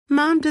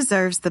Mom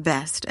deserves the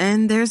best,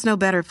 and there's no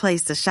better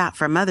place to shop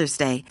for Mother's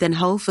Day than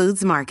Whole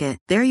Foods Market.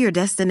 They're your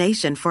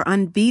destination for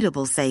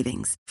unbeatable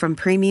savings, from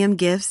premium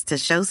gifts to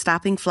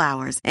show-stopping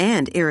flowers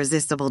and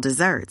irresistible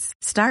desserts.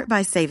 Start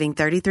by saving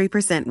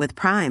 33% with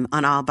Prime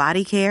on all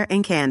body care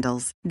and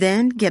candles.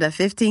 Then get a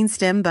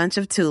 15-stem bunch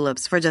of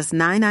tulips for just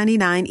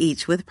 $9.99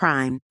 each with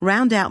Prime.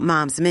 Round out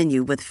Mom's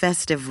menu with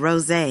festive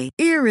rosé,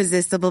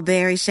 irresistible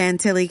berry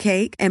chantilly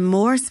cake, and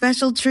more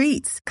special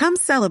treats. Come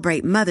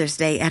celebrate Mother's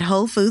Day at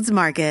Whole Foods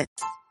Market.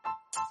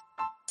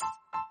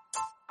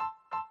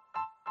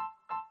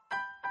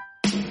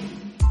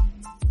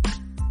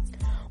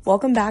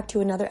 Welcome back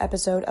to another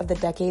episode of the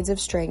Decades of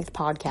Strength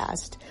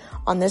podcast.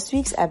 On this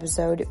week's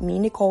episode, me,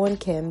 Nichole, and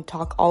Kim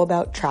talk all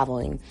about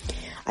traveling.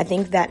 I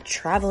think that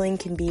traveling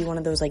can be one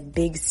of those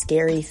big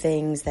scary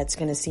things that's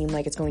going to seem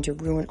like it's going to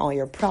ruin all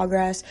your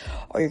progress,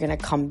 or you're going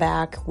to come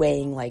back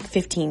weighing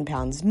 15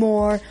 pounds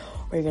more,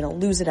 or you're going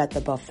to lose it at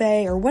the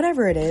buffet, or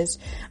whatever it is.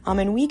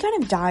 And we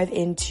kind of dive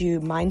into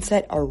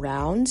mindset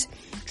around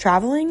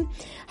traveling,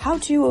 how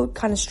to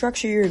kind of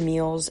structure your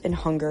meals and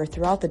hunger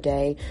throughout the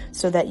day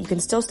so that you can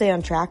still stay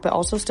on track, but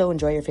also still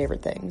enjoy your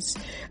favorite things.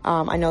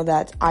 I know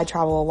that I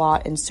travel a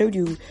lot, and so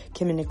do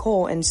Kim and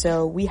Nichole, and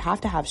so we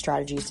have to have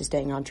strategies to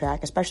staying on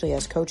track, especially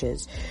as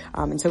coaches.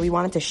 And so we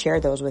wanted to share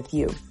those with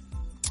you.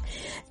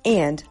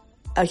 And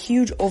a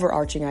huge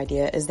overarching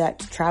idea is that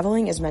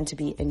traveling is meant to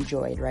be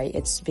enjoyed, right?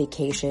 It's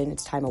vacation,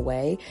 it's time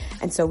away.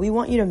 And so we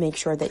want you to make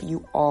sure that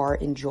you are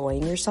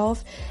enjoying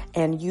yourself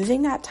and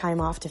using that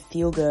time off to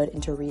feel good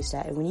and to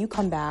reset. And when you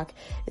come back,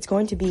 it's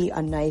going to be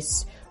a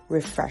nice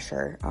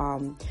refresher.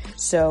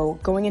 So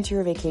going into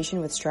your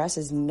vacation with stress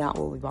is not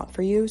what we want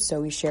for you.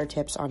 So we share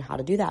tips on how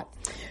to do that.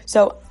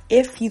 So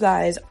if you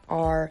guys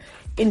are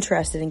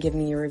interested in giving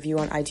me a review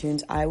on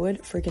iTunes, I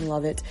would freaking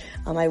love it.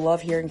 I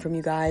love hearing from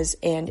you guys,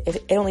 and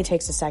it only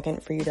takes a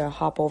second for you to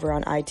hop over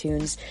on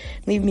iTunes,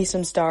 leave me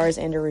some stars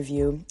and a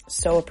review.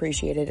 So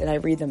appreciated, and I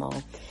read them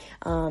all.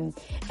 And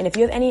if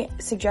you have any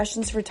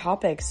suggestions for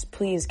topics,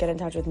 please get in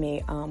touch with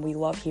me. We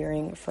love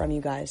hearing from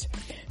you guys.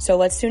 So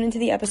let's tune into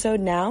the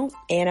episode now,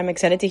 and I'm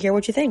excited to hear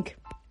what you think.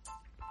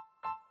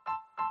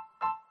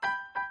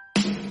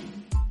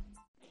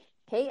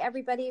 Hey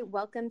everybody,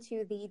 welcome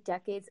to the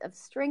Decades of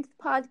Strength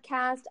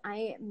podcast.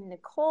 I am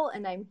Nichole,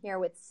 and I'm here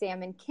with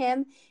Sam and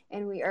Kim,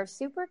 and we are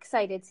super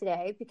excited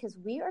today because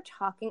we are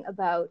talking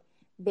about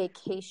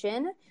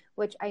vacation,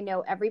 which I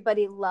know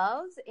everybody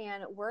loves,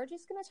 and we're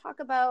just going to talk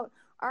about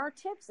our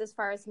tips as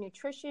far as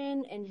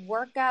nutrition and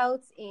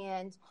workouts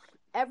and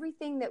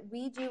everything that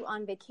we do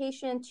on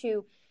vacation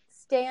to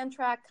stay on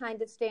track,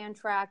 kind of stay on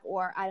track,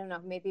 or I don't know,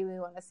 maybe we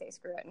want to say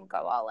screw it and go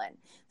all in.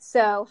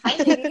 So, hi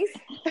ladies.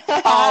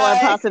 All our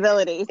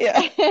possibilities.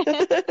 Yeah.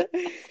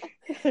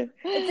 It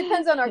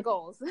depends on our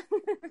goals.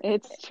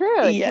 It's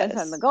true. It depends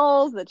on the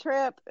goals, the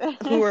trip.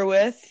 Who we're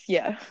with.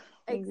 Yeah.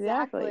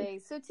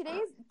 Exactly. So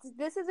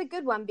this is a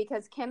good one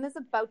because Kim is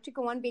about to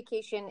go on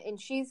vacation, and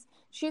she's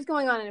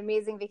going on an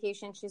amazing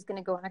vacation. She's going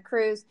to go on a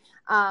cruise.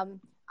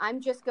 I'm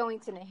just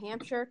going to New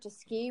Hampshire to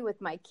ski with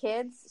my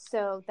kids,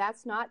 so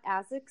that's not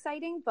as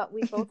exciting, but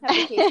we both have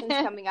vacations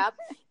coming up.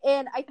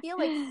 And I feel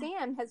like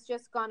Sam has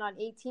just gone on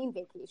 18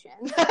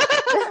 vacations.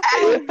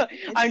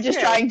 I'm just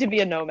trying to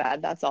be a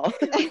nomad, that's all.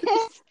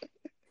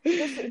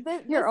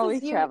 You're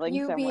always traveling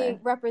you somewhere. Being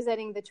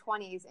representing the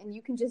 20s, and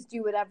you can just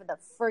do whatever the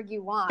frig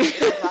you want.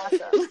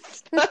 It's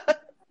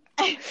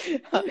awesome.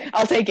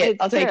 I'll take it.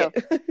 I'll take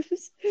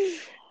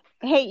it.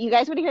 Hey, you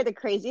guys want to hear the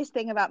craziest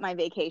thing about my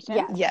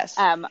vacation? Yes.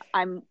 I'm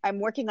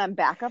working on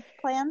backup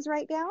plans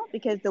right now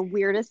because the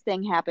weirdest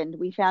thing happened.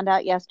 We found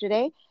out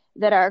yesterday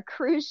that our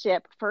cruise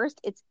ship, first,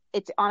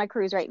 it's on a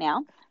cruise right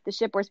now. The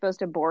ship we're supposed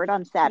to board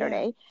on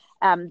Saturday.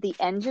 The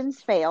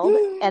engines failed,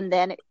 and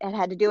then it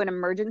had to do an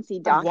emergency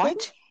docking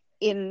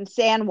in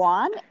San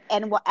Juan.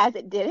 And as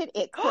it did it,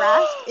 it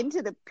crashed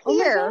into the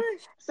pier.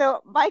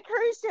 So my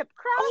cruise ship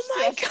crashed. Oh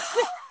my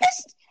gosh.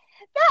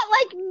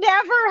 That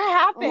never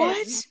happened.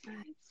 What?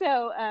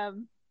 So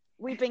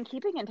we've been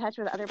keeping in touch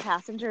with other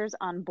passengers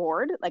on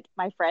board.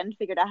 My friend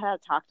figured out how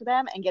to talk to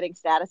them and getting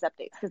status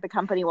updates because the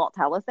company won't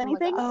tell us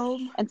anything.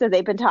 And so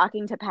they've been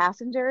talking to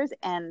passengers.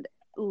 And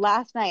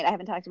last night, I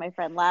haven't talked to my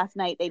friend. Last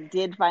night, they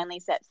did finally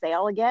set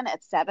sail again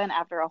at 7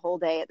 after a whole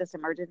day at this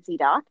emergency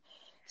dock.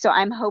 So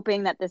I'm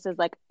hoping that this is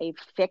a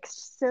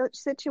fixed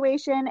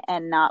situation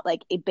and not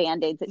a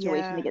Band-Aid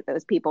situation to get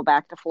those people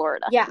back to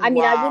Florida. Yeah, I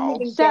mean, I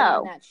wouldn't even get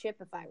on that ship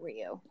if I were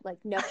you.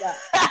 No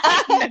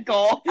doubt.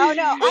 Nicole. Oh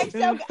no,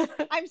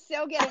 I'm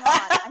so getting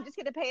on. I'm just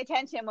going to pay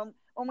attention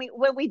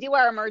when we do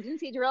our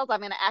emergency drills. I'm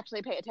going to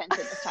actually pay attention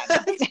this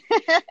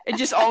time. And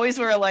just always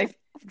wear a life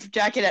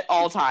jacket at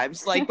all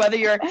times, whether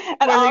you're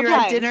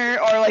at dinner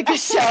or a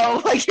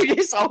show, you're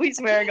just always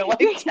wearing a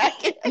life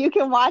jacket. You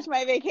can watch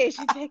my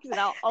vacation pics and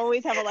I'll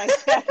always have a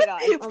life jacket on.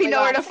 We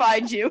know where to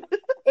find you.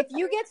 If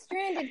you get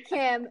stranded,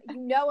 Kim,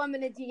 I'm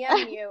going to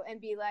DM you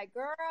and be like,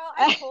 girl,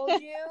 I told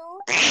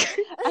you.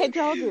 I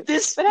told you.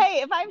 But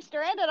hey, if I'm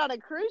stranded on a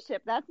cruise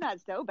ship, that's not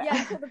so bad.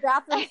 Yeah, until the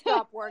bathroom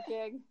stopped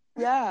working.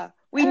 Yeah.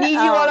 We need you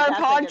on our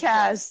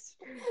podcast.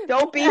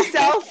 Don't be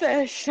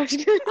selfish.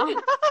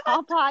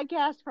 I'll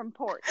podcast from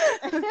port.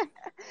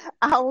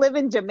 I'll live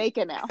in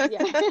Jamaica now. Yeah.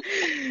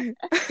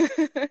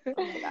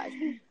 Oh my gosh.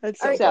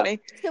 That's so funny.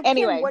 So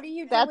anyway, Kim, what are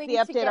you that's doing the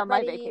update to get on my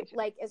ready, vacation.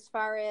 like as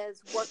far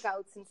as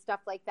workouts and stuff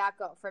like that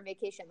go for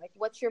vacation? Like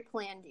what's your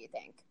plan, do you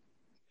think?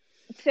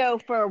 So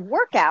for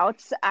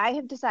workouts, I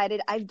have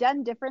decided I've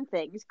done different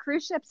things.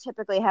 Cruise ships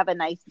typically have a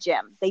nice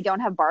gym. They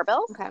don't have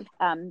barbells. Okay.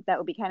 That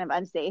would be kind of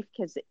unsafe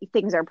because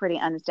things are pretty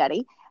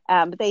unsteady.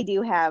 But they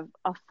do have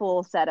a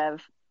full set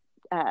of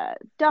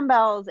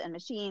dumbbells and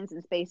machines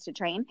and space to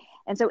train.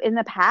 And so in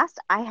the past,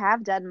 I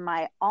have done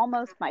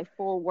almost my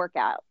full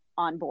workout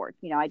on board.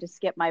 I just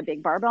skip my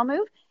big barbell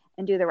move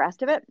and do the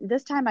rest of it.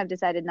 This time I've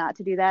decided not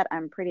to do that.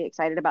 I'm pretty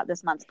excited about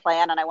this month's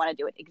plan and I want to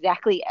do it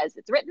exactly as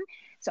it's written.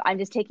 So I'm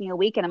just taking a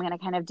week and I'm going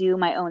to kind of do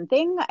my own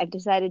thing. I've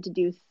decided to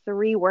do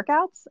 3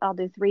 workouts. I'll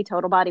do 3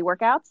 total body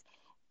workouts.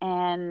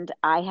 And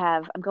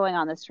I'm going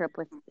on this trip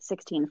with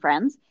 16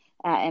 friends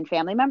and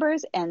family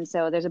members. And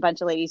so there's a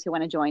bunch of ladies who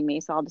want to join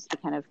me. So I'll just be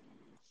kind of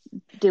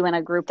doing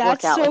a group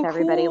workout with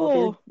everybody. Cool.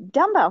 We'll do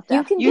dumbbell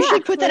stuff. You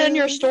should put that in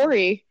your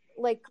story.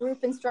 Like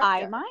group instructor.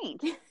 I might.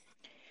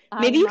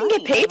 Maybe you can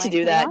get paid to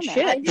do that.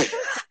 Shit.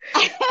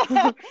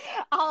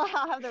 I'll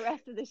have the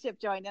rest of the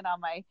ship join in on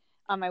my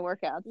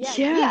workouts.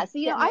 Yeah. So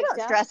I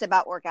don't stress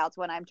about workouts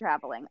when I'm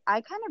traveling. I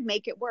kind of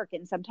make it work,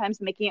 and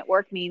sometimes making it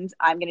work means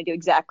I'm going to do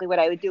exactly what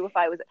I would do if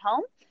I was at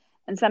home,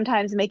 and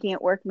sometimes making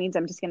it work means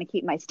I'm just going to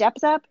keep my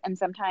steps up, and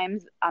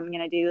sometimes I'm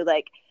going to do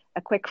like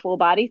a quick full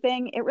body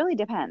thing. It really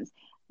depends.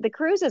 The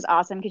cruise is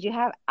awesome because you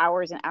have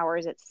hours and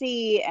hours at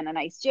sea and a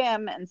nice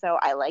gym, and so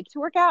I like to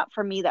work out.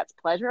 For me, that's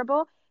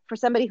pleasurable. For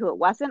somebody who it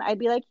wasn't, I'd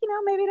be like,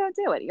 maybe don't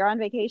do it. You're on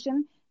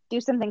vacation,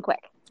 do something quick.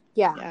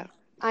 Yeah.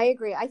 I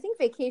agree. I think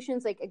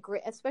vacation's like a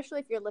great, especially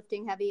if you're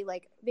lifting heavy,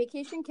 like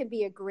vacation can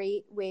be a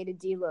great way to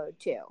deload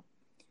too.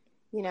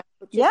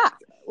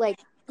 Like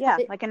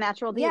a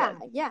natural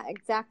deload. Yeah,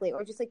 exactly.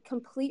 Or just like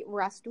complete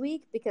rest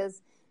week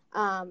because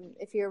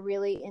if you're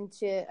really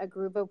into a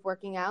groove of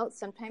working out,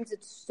 sometimes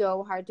it's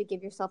so hard to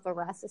give yourself a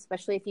rest,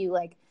 especially if you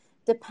like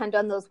depend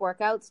on those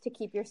workouts to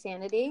keep your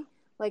sanity.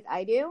 Like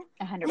I do.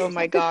 100%. Oh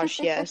my gosh,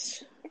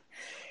 yes.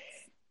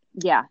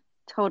 Yeah,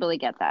 totally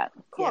get that.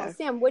 Cool. Yeah.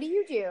 Sam, what do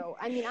you do?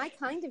 I mean, I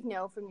kind of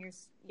know from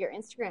your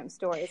Instagram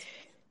stories,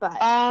 but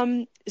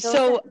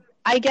so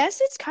I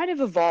guess it's kind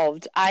of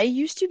evolved. I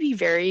used to be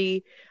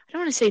I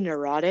don't want to say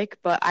neurotic,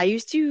 but I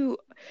used to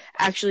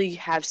actually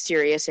have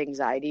serious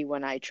anxiety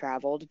when I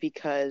traveled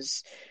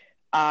because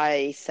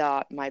I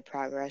thought my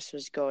progress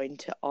was going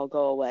to all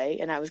go away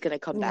and I was going to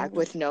come back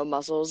with no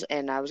muscles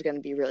and I was going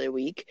to be really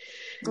weak.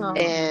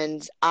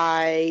 And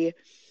I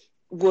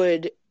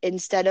would,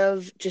 instead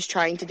of just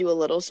trying to do a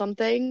little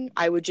something,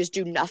 I would just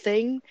do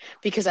nothing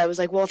because I was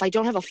like, well, if I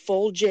don't have a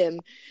full gym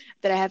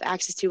that I have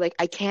access to, like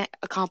I can't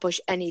accomplish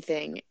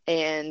anything.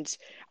 And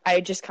I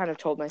just kind of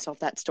told myself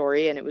that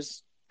story and it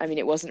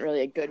wasn't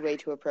really a good way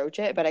to approach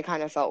it, but I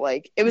kind of felt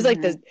like it was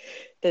like the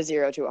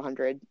 0 to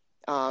 100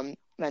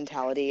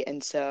 mentality.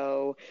 And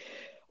so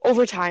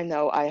over time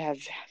though, I have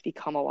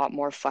become a lot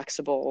more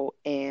flexible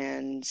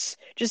and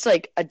just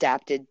like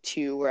adapted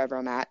to wherever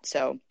I'm at.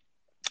 So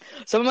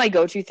some of my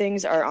go-to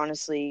things are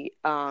honestly,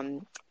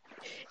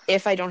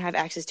 if I don't have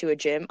access to a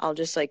gym, I'll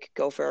just like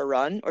go for a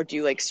run or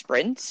do like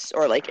sprints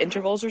or like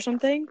intervals or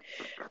something.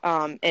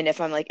 And if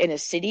I'm like in a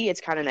city,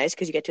 it's kind of nice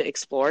because you get to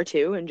explore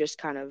too and just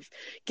kind of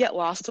get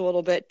lost a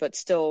little bit, but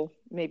still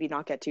maybe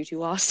not get too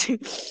lost.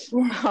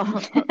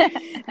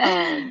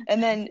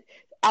 And then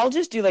I'll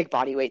just do like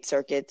body weight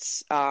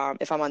circuits.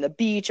 If I'm on the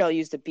beach, I'll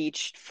use the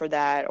beach for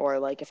that. Or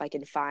like if I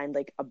can find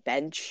like a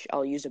bench,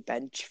 I'll use a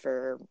bench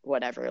for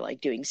whatever,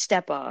 like doing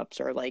step ups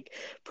or like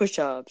push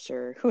ups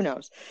or who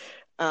knows.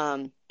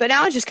 But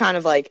now it's just kind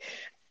of like,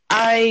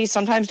 I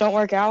sometimes don't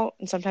work out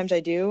and sometimes I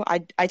do.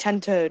 I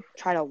tend to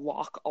try to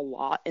walk a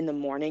lot in the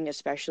morning,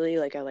 especially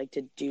like I like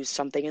to do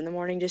something in the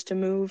morning just to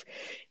move,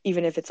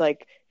 even if it's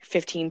like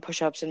 15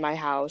 push-ups in my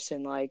house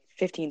and like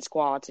 15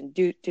 squats and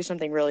do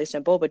something really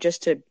simple, but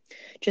just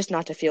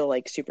not to feel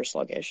like super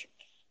sluggish.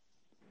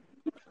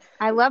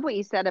 I love what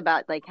you said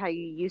about like how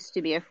you used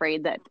to be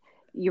afraid that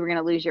you were going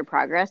to lose your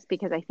progress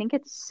because I think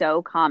it's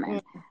so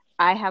common.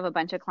 I have a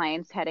bunch of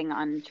clients heading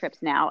on trips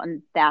now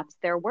and that's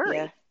their worry.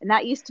 Yeah. And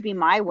that used to be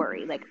my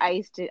worry. Like I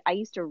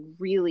used to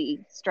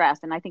really stress,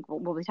 and I think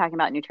we'll be talking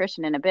about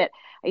nutrition in a bit.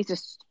 I used to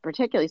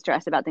particularly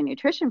stress about the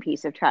nutrition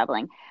piece of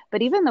traveling,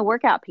 but even the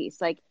workout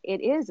piece, like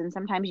it is. And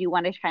sometimes you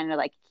want to kind of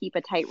like keep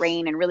a tight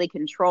rein and really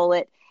control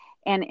it.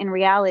 And in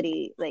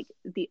reality, like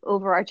the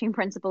overarching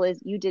principle is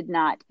you did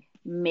not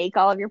make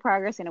all of your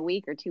progress in a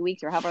week or 2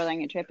 weeks or however long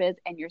your trip is.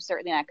 And you're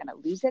certainly not going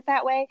to lose it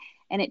that way.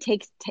 And it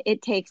takes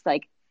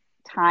like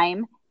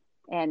time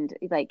and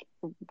like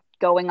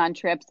going on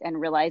trips and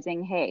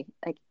realizing, hey,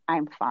 like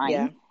I'm fine.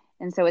 Yeah.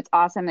 And so it's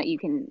awesome that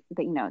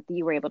that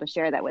you were able to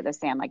share that with us,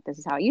 Sam. Like, this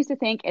is how I used to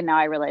think. And now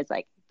I realize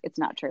like, it's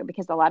not true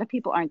because a lot of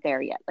people aren't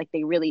there yet. Like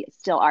they really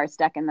still are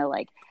stuck in the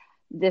like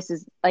this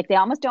is like, they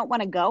almost don't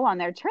want to go on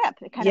their trip.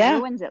 It kind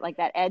of ruins it, like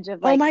that edge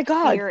of like oh my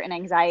God. fear and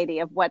anxiety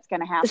of what's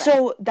going to happen.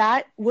 So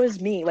that was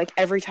me, like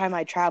every time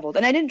I traveled,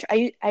 and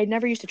I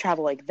never used to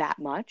travel like that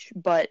much,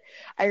 but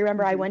I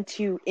remember I went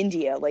to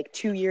India like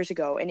 2 years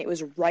ago, and it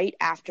was right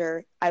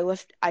after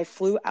I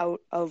flew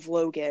out of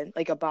Logan,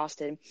 like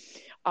Boston,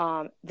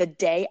 the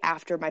day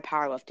after my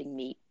powerlifting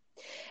meet.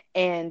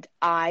 And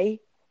I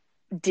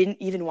didn't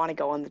even want to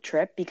go on the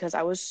trip because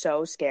I was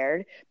so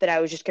scared that I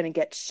was just going to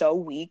get so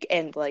weak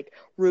and like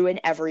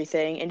ruin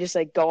everything and just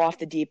like go off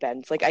the deep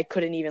end. Like I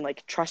couldn't even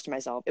like trust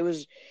myself.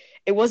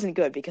 It wasn't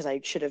good because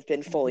I should have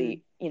been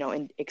fully,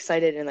 and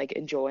excited and like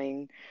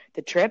enjoying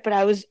the trip. But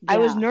I was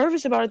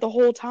nervous about it the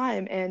whole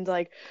time. And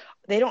like,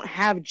 they don't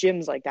have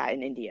gyms like that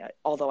in India,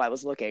 although I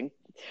was looking,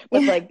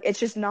 but like, it's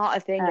just not a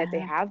thing that they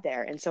have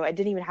there. And so I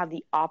didn't even have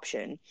the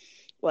option.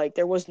 Like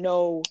there was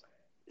no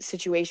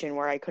situation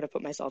where I could have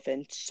put myself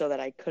in so that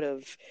I could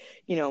have,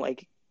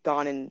 like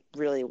gone and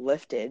really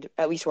lifted,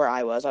 at least where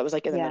I was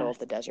like in the middle of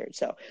the desert.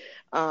 So,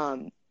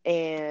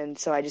 and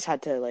so I just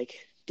had to like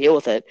deal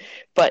with it,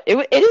 but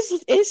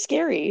it is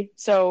scary.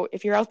 So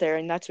if you're out there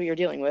and that's what you're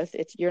dealing with,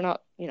 you're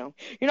not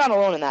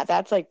alone in that.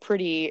 That's like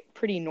pretty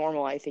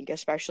normal, I think,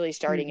 especially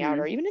starting out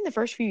or even in the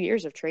first few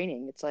years of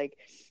training. It's like,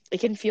 it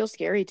can feel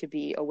scary to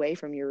be away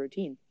from your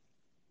routine.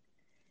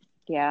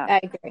 Yeah, I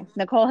agree.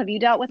 Nichole, have you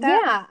dealt with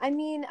that? Yeah, I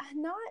mean,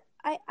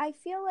 I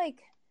feel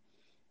like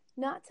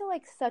not to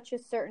like such a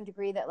certain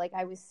degree that like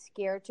I was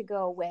scared to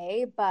go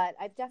away, but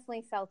I've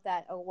definitely felt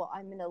that, oh, well,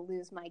 I'm going to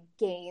lose my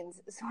gains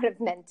sort of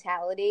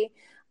mentality.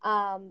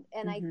 And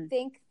I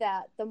think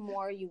that the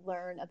more you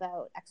learn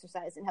about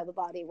exercise and how the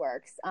body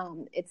works,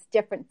 it's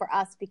different for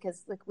us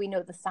because like we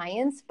know the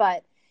science,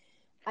 but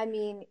I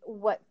mean,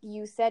 what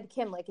you said,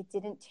 Kim, like it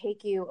didn't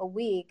take you a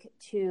week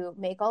to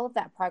make all of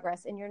that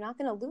progress, and you're not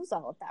going to lose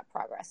all of that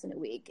progress in a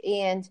week.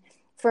 And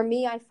for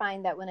me, I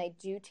find that when I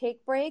do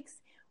take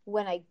breaks,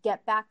 when I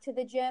get back to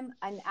the gym,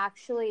 I'm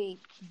actually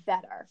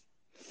better.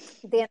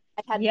 Then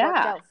I had worked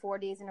out 4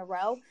 days in a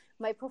row.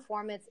 My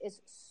performance is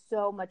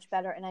so much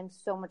better and I'm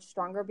so much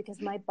stronger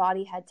because my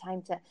body had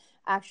time to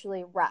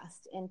actually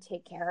rest and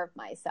take care of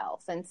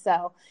myself. And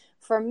so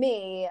for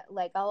me,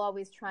 like I'll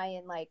always try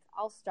and like,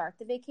 I'll start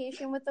the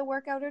vacation with a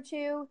workout or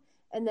two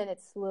and then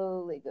it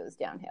slowly goes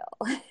downhill.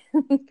 But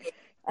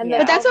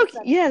that's okay.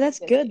 Yeah, that's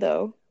good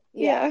though.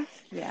 Yeah.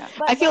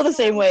 I feel the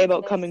same way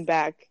about coming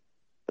back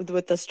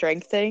with the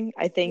strength thing.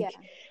 I think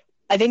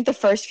the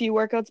first few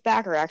workouts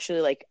back are actually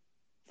like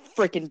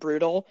freaking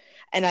brutal,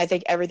 and I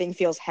think everything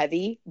feels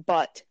heavy,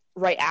 but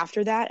right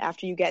after that,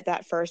 after you get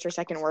that first or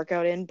second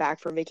workout in back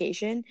from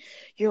vacation,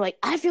 you're like,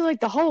 I feel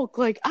like the Hulk,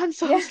 like I'm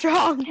so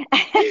strong.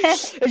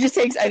 It just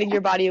takes, I think,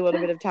 your body a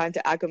little bit of time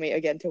to acclimate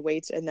again to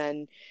weights, and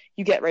then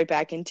you get right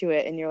back into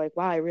it and you're like,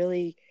 wow, I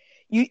really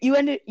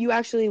you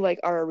actually like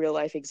are a real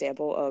life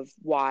example of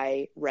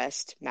why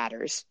rest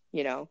matters,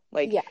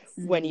 like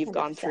when you've 100%.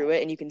 Gone through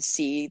it and you can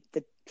see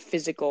the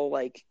physical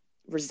like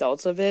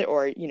results of it,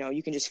 or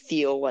you can just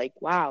feel like,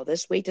 wow,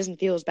 this weight doesn't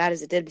feel as bad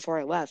as it did before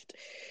I left.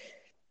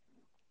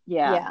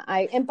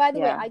 And by the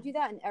way, I do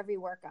that in every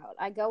workout.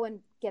 I go and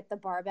get the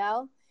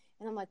barbell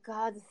and I'm like,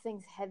 God, this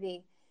thing's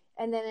heavy,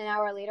 and then an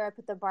hour later I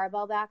put the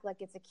barbell back like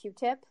it's a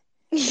Q-tip.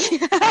 And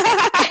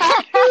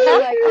I'm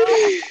like,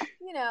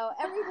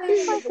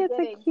 everything like in the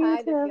beginning kind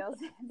of feels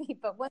heavy,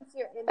 but once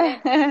you're in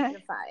it,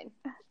 you're fine.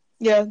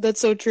 Yeah, that's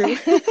so true.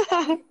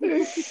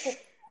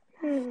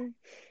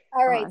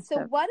 All right. So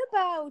what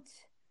about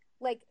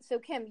so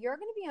Kim, you're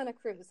going to be on a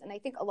cruise, and I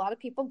think a lot of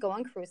people go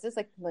on cruises,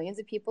 like millions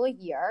of people a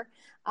year.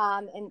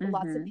 And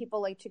lots of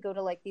people like to go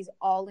to like these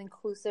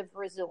all-inclusive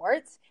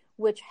resorts,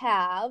 which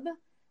have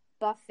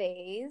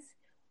buffets.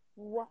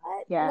 What?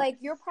 Yeah. Like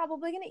you're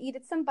probably going to eat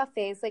at some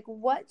buffets. Like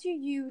what do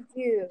you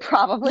do?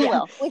 Probably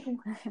will.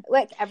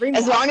 Like every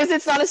as long as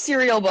it's not a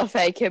cereal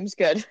buffet, Kim's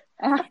good.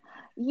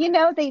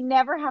 They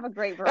never have a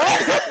great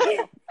variety.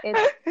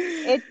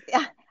 It's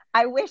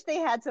I wish they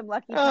had some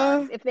Lucky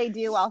Charms. If they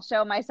do, I'll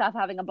show myself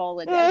having a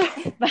bowl of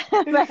this.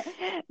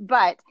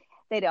 but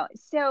they don't.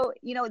 So,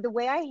 the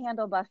way I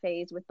handle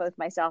buffets with both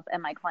myself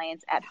and my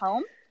clients at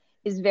home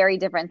is very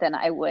different than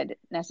I would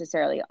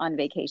necessarily on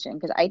vacation,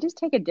 because I just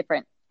take a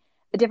different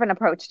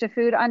approach to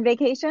food on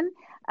vacation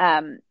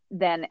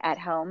than at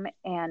home.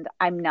 And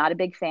I'm not a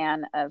big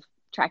fan of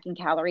tracking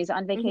calories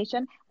on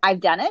vacation. I've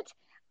done it.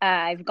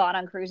 I've gone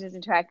on cruises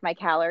and tracked my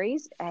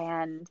calories,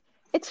 and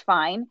it's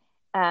fine.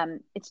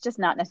 It's just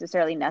not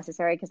necessarily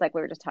necessary because, like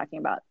we were just talking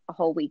about, a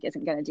whole week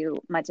isn't going to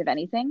do much of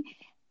anything.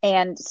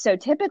 And so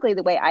typically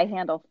the way I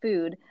handle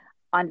food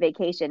on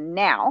vacation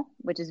now,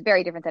 which is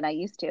very different than I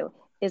used to,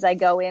 is I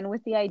go in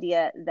with the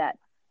idea that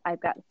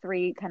I've got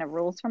 3 kind of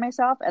rules for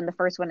myself. And the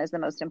first one is the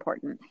most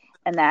important.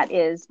 And that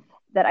is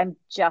that I'm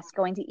just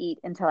going to eat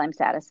until I'm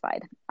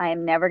satisfied. I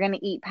am never going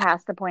to eat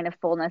past the point of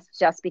fullness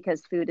just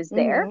because food is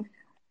there.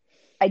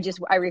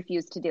 I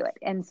refuse to do it.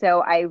 And so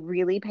I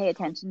really pay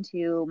attention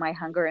to my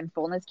hunger and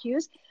fullness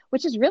cues,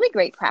 which is really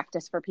great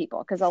practice for people.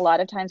 Because a lot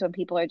of times when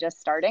people are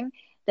just starting,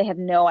 they have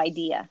no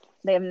idea.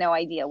 They have no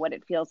idea what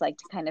it feels like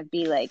to kind of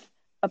be like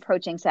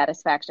approaching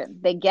satisfaction.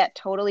 They get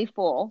totally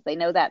full. They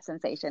know that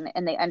sensation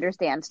and they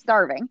understand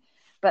starving,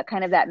 but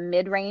kind of that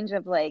mid-range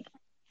of like,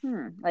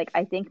 like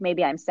I think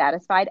maybe I'm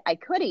satisfied. I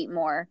could eat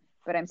more,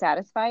 but I'm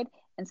satisfied.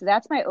 And so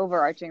that's my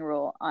overarching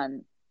rule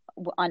on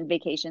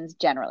vacations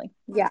generally.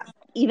 Yeah.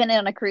 Even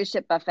in a cruise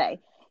ship buffet.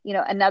 You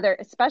know, another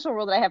special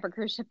rule that I have for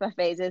cruise ship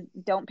buffets is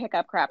don't pick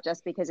up crap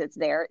just because it's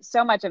there.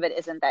 So much of it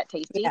isn't that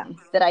tasty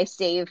that I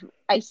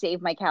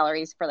save my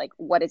calories for like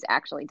what is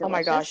actually delicious. Oh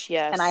my gosh,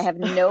 yes. And I have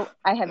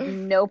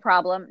no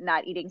problem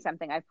not eating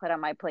something I've put on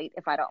my plate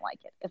if I don't like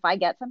it. If I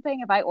get something,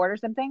 if I order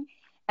something,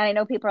 and I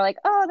know people are like,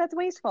 oh, that's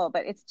wasteful,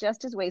 but it's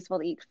just as wasteful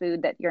to eat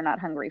food that you're not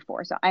hungry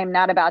for. So I'm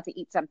not about to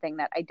eat something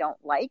that I don't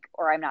like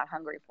or I'm not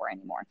hungry for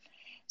anymore.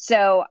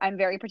 So I'm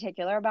very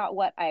particular about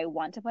what I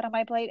want to put on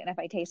my plate. And if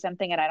I taste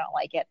something and I don't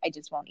like it, I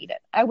just won't eat it.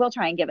 I will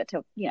try and give it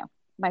to,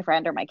 my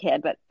friend or my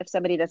kid, but if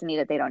somebody doesn't eat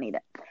it, they don't eat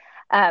it.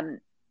 And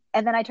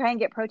then I try and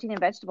get protein and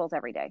vegetables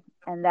every day.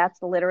 And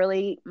that's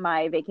literally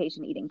my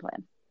vacation eating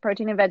plan.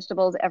 Protein and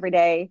vegetables every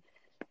day,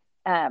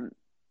 and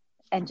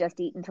just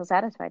eat until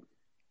satisfied.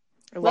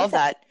 I love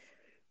that.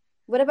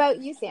 What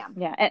about you, Sam?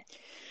 Yeah.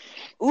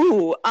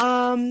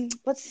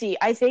 Let's see.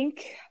 I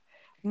think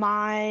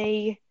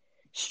my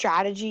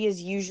strategy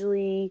is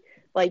usually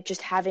like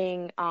just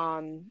having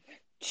I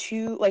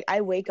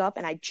wake up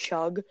and I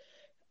chug,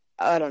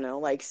 I don't know,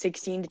 like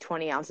 16 to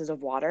 20 ounces of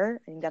water.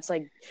 I think that's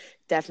like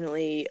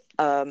definitely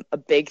a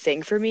big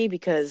thing for me,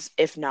 because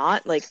if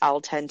not, like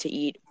I'll tend to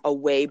eat a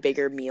way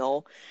bigger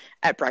meal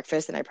at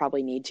breakfast than I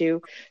probably need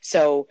to.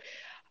 So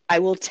I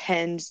will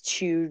tend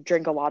to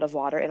drink a lot of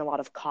water and a lot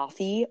of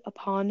coffee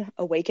upon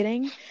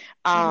awakening.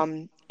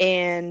 And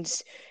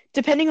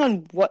depending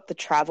on what the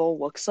travel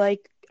looks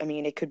like, I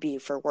mean, it could be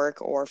for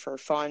work or for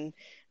fun.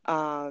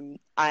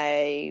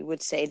 I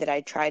would say that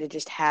I try to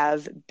just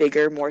have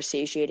bigger, more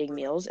satiating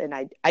meals. And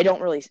I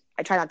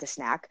try not to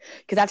snack,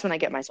 because that's when I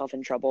get myself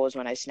in trouble, is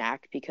when I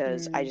snack,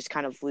 because I just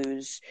kind of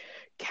lose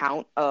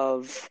count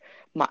of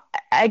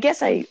I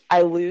guess I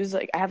lose,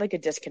 like, I have like a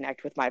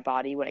disconnect with my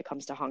body when it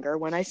comes to hunger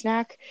when I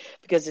snack,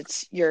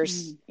 because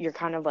you're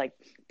kind of like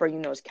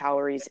bringing those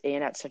calories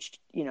in at such,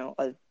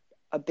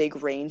 a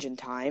big range in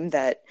time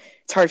that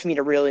it's hard for me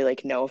to really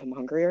like know if I'm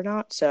hungry or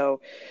not.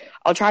 So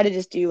I'll try to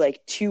just do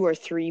like 2 or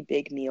 3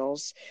 big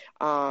meals.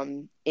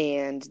 And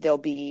they'll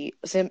be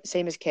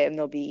same as Kim,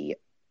 they'll be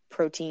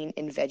protein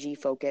and veggie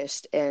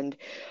focused. And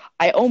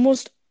I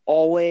almost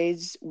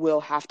always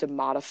will have to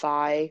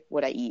modify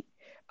what I eat.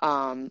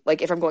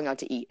 Like if I'm going out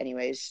to eat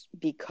anyways,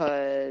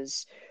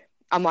 because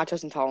I'm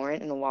lactose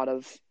intolerant, and a lot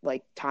of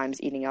like times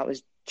eating out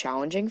is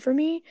challenging for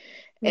me.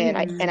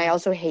 And I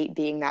also hate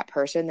being that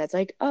person that's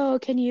like, oh,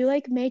 can you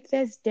like make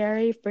this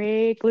dairy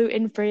free,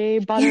 gluten free,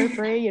 butter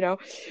free,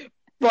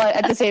 but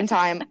at the same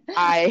time,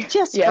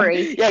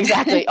 free. Yeah,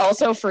 exactly.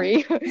 Also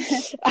free. But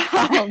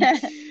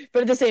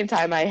at the same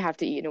time, I have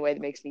to eat in a way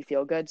that makes me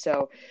feel good.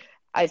 So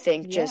I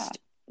think just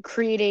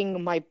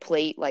creating my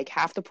plate, like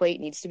half the plate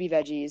needs to be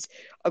veggies,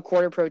 a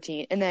quarter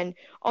protein, and then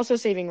also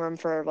saving room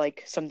for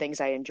like some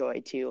things I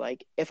enjoy too.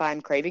 Like if I'm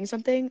craving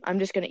something, I'm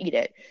just going to eat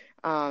it.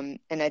 And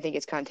I think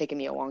it's kind of taken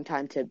me a long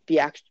time to be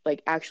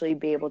actually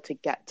be able to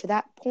get to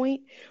that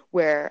point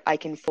where I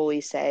can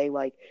fully say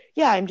like,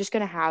 yeah, I'm just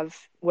going to have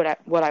what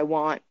I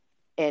want,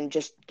 and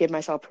just give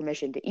myself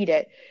permission to eat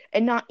it,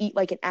 and not eat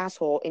like an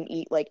asshole and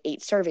eat like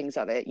 8 servings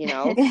of it,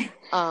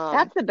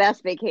 That's the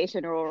best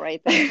vacation rule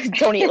right there.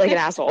 Don't eat like an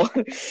asshole.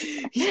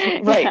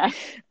 Right.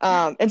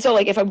 Yeah. And so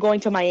like if I'm going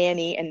to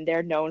Miami and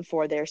they're known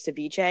for their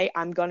ceviche,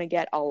 I'm going to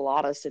get a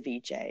lot of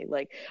ceviche.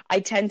 Like I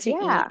tend to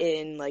eat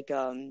in like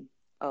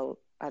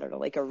I don't know,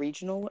 like a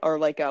regional or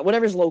like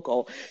whatever's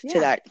local to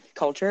that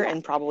culture,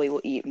 and probably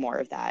will eat more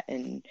of that.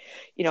 And,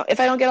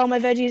 if I don't get all my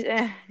veggies,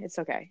 it's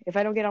okay. If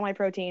I don't get all my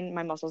protein,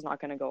 my muscle's not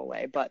going to go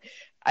away. But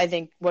I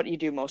think what you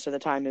do most of the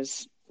time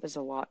is a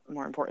lot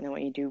more important than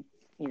what you do,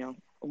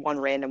 one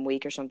random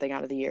week or something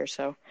out of the year.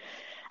 So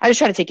I just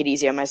try to take it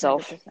easy on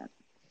myself. 100%.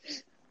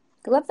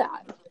 I love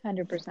that.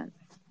 100%.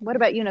 What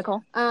about you,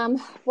 Nichole?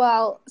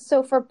 Well,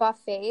 so for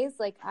buffets,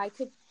 like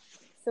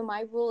so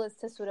my rule is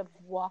to sort of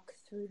walk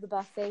through the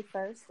buffet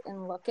first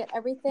and look at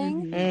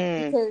everything,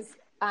 because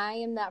I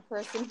am that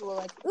person who will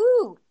like,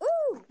 ooh,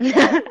 and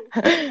then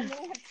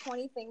I have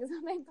 20 things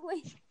on my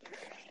plate.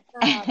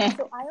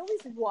 So I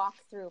always walk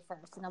through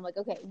first, and I'm like,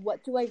 okay,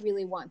 what do I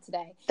really want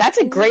today? That's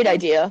a great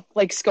idea,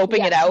 like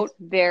scoping it out.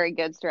 Very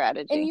good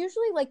strategy. And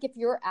usually, like, if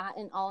you're at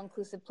an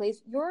all-inclusive place,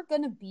 you're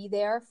going to be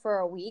there for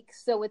a week.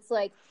 So it's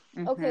like,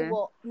 okay,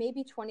 well,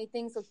 maybe 20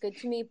 things look good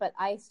to me, but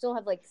I still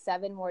have like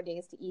 7 more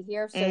days to eat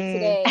here. So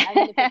today I'm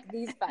going to pick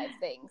these 5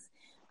 things.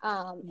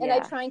 And I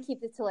try and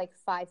keep it to like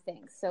 5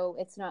 things, so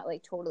it's not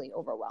like totally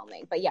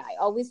overwhelming. But yeah, I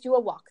always do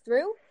a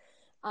walkthrough.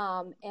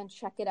 And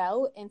check it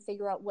out and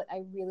figure out what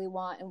I really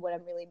want and what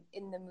I'm really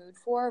in the mood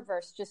for,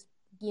 versus just,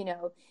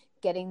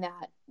 getting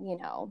that,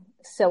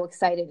 so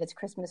excited it's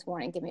Christmas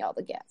morning, give me all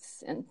the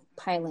gifts, and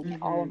piling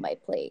it all on my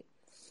plate.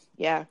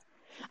 Yeah.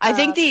 I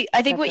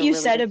think what you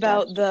said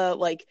about the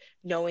like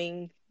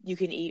knowing you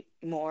can eat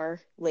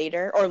more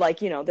later, or like,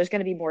 there's going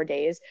to be more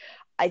days.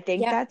 I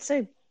think that's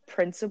a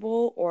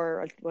principle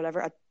or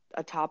whatever,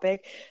 a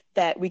topic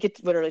that we could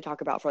literally talk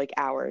about for like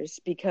hours,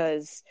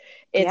 because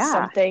it's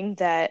something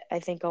that I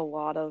think a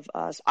lot of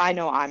us, I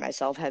know I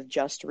myself have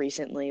just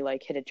recently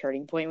like hit a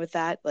turning point with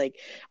that, like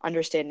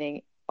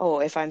understanding, oh,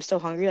 if I'm still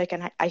hungry, like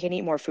I can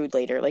eat more food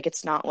later. Like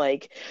it's not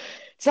like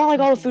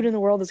all the food in the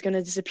world is going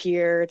to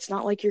disappear. It's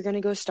not like you're going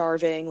to go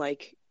starving.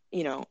 Like,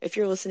 if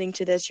you're listening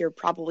to this, you're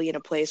probably in a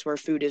place where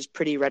food is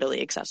pretty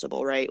readily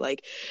accessible, right?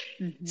 Like,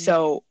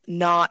 so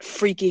not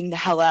freaking the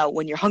hell out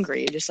when you're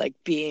hungry, just like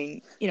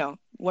being,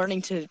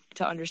 learning to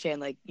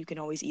understand, like, you can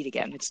always eat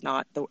again. It's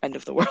not the end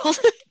of the world.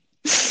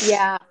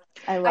 Yeah.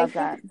 I love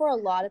that. Think for a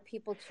lot of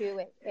people too,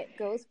 it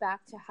goes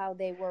back to how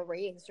they were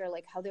raised, or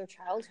like how their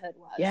childhood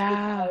was.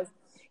 Yeah. Because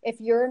if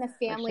you're in a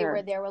family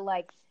where there were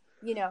like,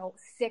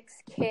 6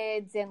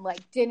 kids and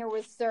like dinner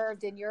was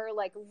served and you're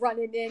like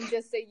running in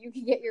just so you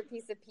can get your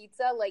piece of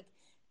pizza, like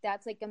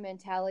that's like a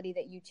mentality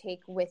that you take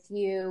with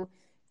you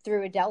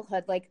through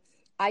adulthood. Like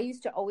I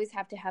used to always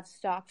have to have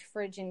stocked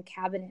fridge and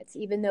cabinets,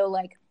 even though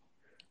like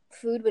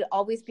food would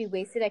always be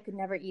wasted. I could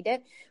never eat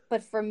it.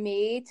 But for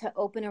me to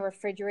open a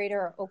refrigerator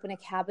or open a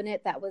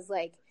cabinet that was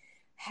like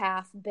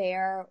half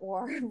bare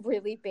or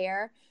really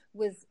bare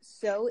was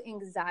so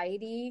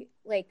anxiety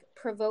like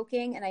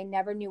provoking, and I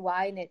never knew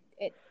why. And it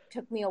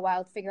took me a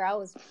while to figure out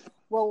was,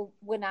 well,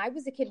 when I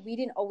was a kid, we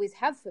didn't always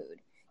have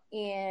food.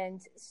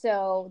 And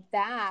so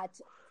that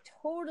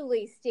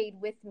totally stayed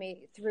with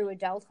me through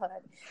adulthood.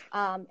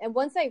 And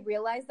once I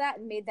realized that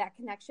and made that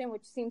connection,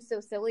 which seems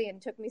so silly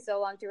and took me so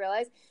long to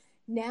realize,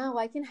 now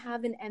I can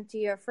have an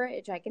emptier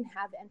fridge. I can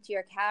have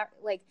emptier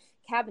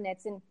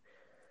cabinets, and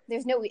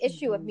there's no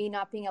issue of me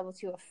not being able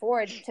to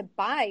afford to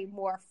buy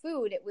more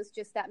food. It was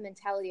just that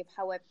mentality of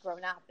how I've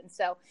grown up. And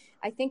so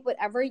I think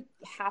whatever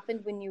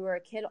happened when you were a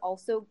kid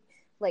also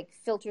like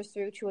filters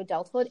through to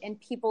adulthood, and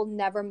people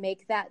never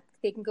make that.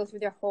 They can go through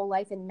their whole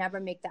life and never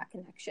make that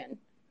connection.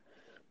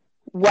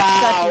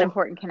 Wow. Such an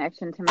important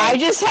connection to make. I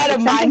just had a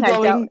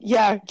mind-blowing,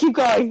 keep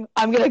going.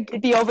 I'm going to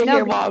be over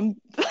here while I'm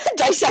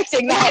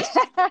dissecting that.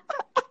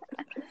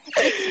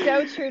 It's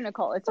so true,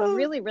 Nichole. It's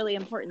really, really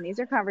important. These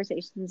are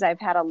conversations I've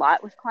had a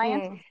lot with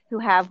clients who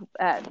have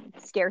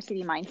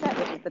scarcity mindset,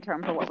 which is the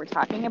term for what we're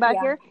talking about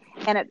here.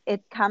 And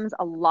it comes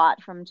a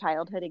lot from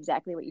childhood,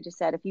 exactly what you just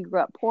said. If you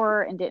grew up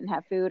poor and didn't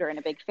have food, or in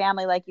a big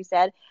family, like you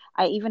said.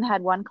 I even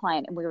had one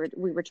client, and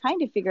we were trying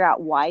to figure out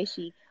why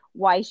she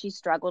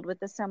struggled with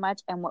this so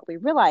much. And what we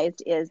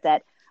realized is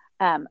that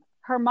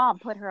her mom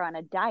put her on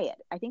a diet.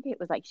 I think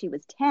it was like she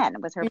was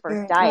 10 was her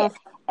first diet,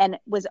 and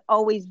was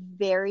always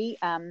very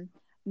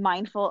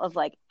mindful of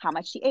like how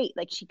much she ate.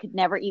 Like she could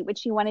never eat what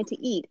she wanted to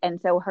eat. And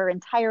so her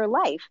entire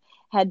life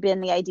had been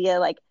the idea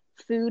like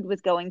food was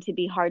going to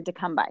be hard to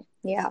come by.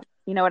 Yeah.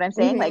 You know what I'm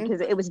saying? Like,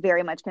 because it was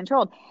very much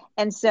controlled.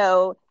 And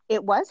so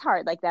it was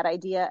hard, like that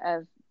idea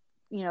of,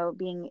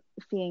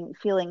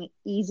 feeling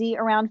easy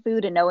around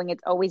food and knowing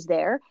it's always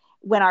there,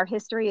 when our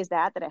history is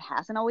that it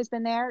hasn't always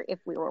been there. If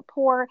we were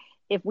poor,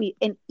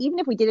 and even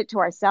if we did it to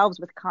ourselves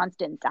with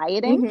constant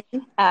dieting,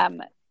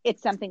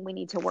 it's something we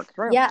need to work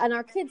through. Yeah, and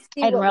our kids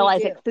see and what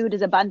realize we do. that food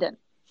is abundant.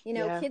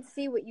 Kids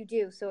see what you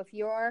do. So if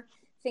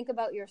think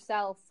about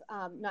yourself,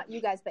 not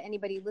you guys, but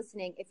anybody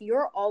listening, if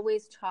you're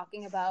always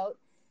talking about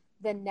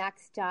the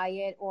next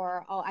diet,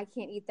 or, oh, I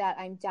can't eat that,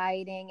 I'm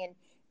dieting. And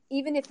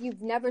even if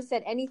you've never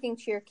said anything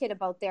to your kid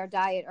about their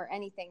diet or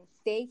anything,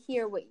 they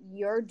hear what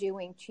you're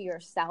doing to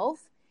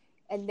yourself,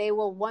 and they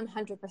will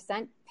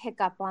 100% pick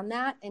up on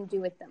that and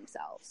do it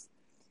themselves.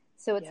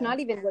 So it's not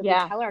even what we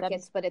tell our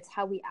kids, but it's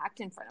how we act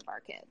in front of our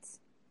kids.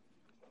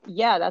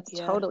 Yeah, that's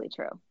totally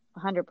true.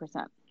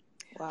 100%.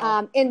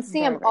 Wow. And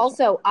Sam,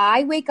 also,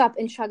 I wake up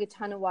and chug a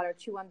ton of water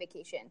too on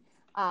vacation.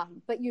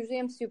 But usually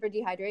I'm super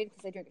dehydrated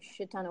because I drink a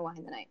shit ton of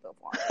wine the night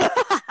before.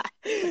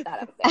 Put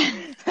that up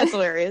there. That's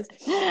hilarious.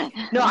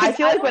 No, I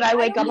feel like when I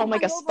wake up, I'm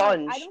like a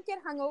sponge. I don't get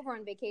hungover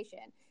on vacation.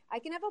 I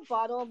can have a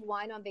bottle of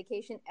wine on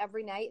vacation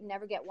every night and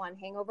never get one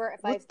hangover.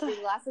 If I have 3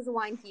 glasses of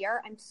wine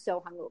here, I'm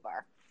so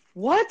hungover.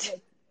 What?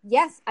 Like,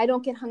 yes, I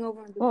don't get hungover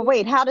on vacation. Well,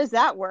 wait, how does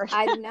that work?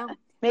 I don't know.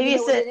 Maybe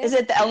is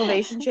it the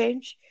elevation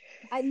change?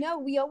 I know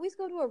we always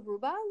go to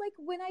Aruba, like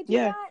when I do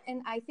that,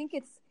 and I think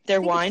it's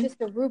wine. It's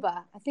just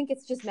Aruba. I think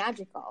it's just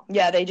magical.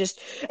 Yeah, they just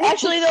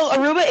actually though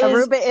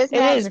Aruba is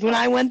it is. When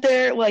I went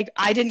there, like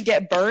I didn't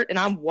get burnt, and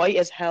I'm white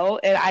as hell,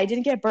 and I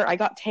didn't get burnt. I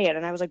got tan,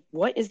 and I was like,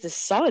 "What is the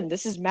sun?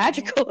 This is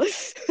magical." It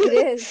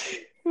is.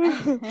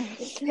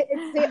 It's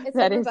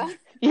that Aruba. Is.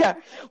 Yeah.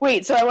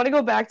 Wait. So I want to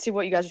go back to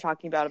what you guys are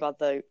talking about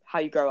the how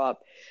you grow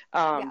up,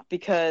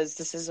 because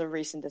this is a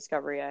recent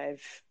discovery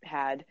I've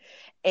had,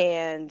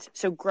 and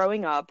so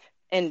growing up.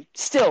 And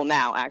still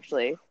now,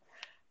 actually,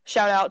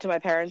 shout out to my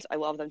parents. I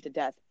love them to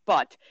death.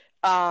 But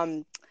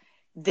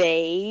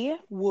they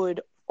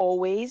would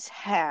always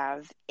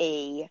have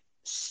a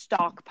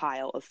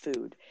stockpile of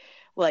food.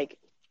 Like,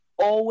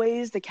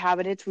 always, the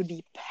cabinets would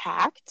be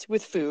packed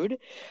with food.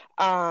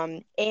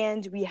 And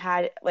we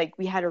had a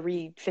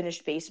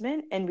refinished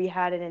basement, and we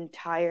had an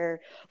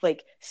entire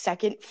like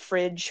second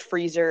fridge,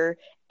 freezer,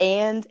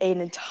 and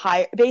an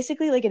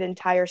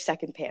entire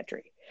second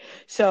pantry.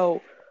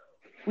 So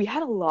we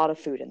had a lot of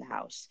food in the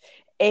house.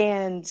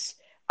 And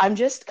I'm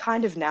just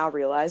kind of now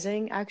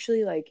realizing,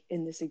 actually, like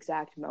in this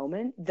exact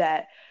moment,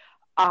 that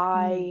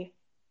I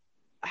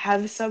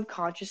have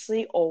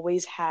subconsciously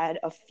always had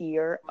a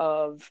fear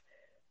of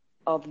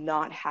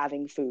not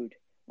having food.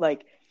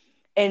 Like,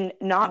 and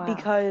not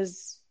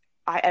because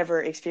I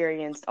ever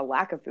experienced a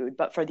lack of food,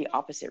 but for the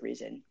opposite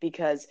reason,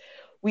 because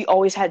we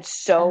always had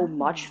so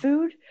much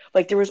food.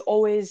 Like, there was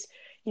always,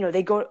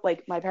 they go,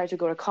 like, my parents would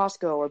go to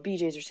Costco or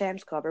BJ's or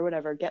Sam's Club or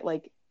whatever, get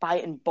like, buy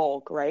it in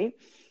bulk, right?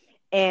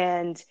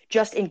 And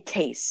just in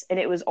case. And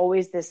it was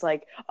always this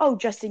like, oh,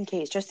 just in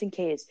case.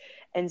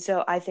 And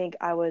so I think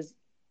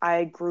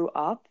I grew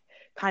up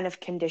kind of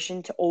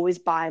conditioned to always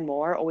buy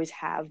more, always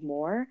have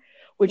more,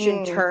 which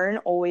in turn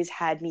always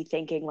had me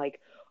thinking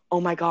like,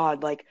 oh my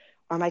God, like,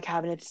 are my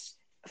cabinets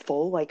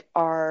full? Like,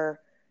 are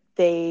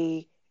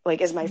they,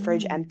 like, is my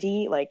fridge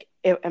empty? Like,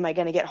 am I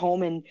going to get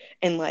home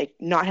and like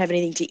not have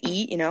anything to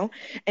eat,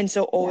 And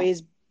so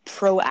always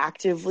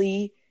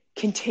proactively,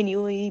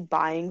 continually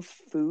buying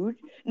food,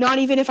 not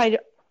even if I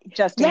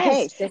just in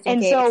case.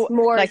 So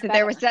more like that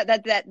there was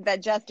that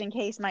just in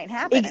case might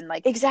happen, and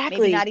like exactly,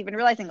 maybe not even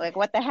realizing like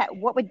what the heck,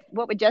 what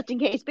would just in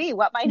case be?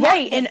 What might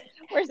happen? And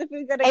where's the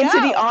food gonna go? And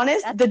to be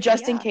honest, the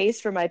just in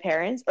case for my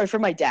parents, or for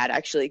my dad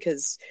actually,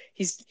 because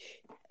he's,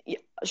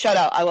 shout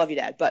out, I love you,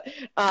 Dad, but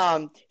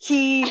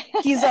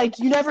he's like,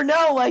 you never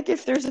know, like,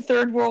 if there's a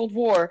third world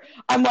war.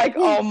 I'm like,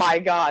 oh my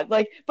God,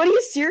 like, but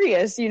he's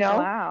serious,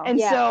 Wow. And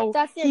so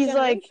that's he's generation.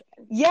 Like,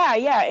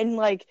 yeah, and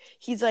like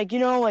he's like,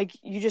 like,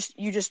 you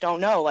just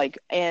don't know, like,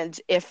 and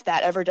if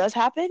that ever does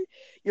happen,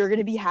 you're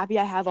gonna be happy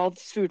I have all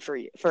this food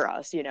for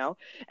us,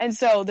 And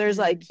so there's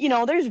like,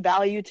 there's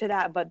value to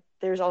that, but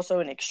there's also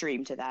an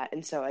extreme to that.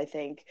 And so I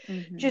think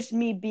just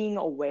me being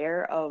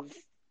aware of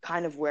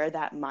kind of where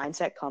that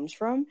mindset comes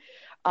from.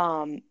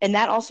 And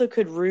that also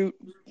could root,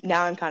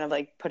 now I'm kind of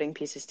like putting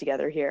pieces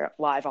together here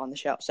live on the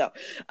show. So,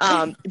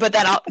 but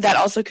that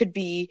also could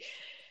be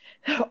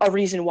a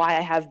reason why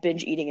I have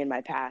binge eating in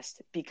my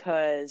past,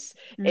 because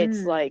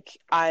it's like,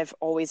 I've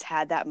always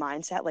had that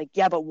mindset, like,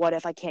 yeah, but what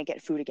if I can't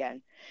get food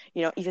again?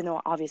 Even though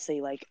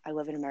obviously, like, I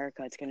live in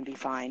America, it's going to be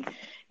fine,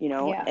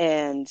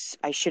 and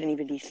I shouldn't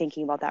even be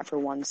thinking about that for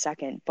 1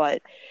 second.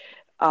 But,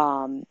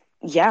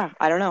 yeah,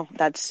 I don't know.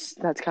 That's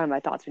kind of my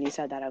thoughts when you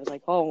said that. I was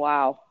like, oh,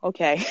 wow.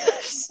 Okay.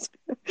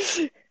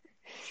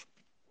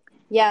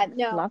 Yeah,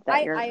 no,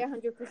 I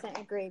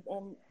 100% agree.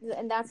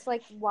 And that's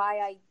like why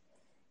I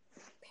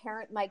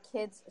parent my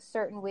kids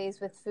certain ways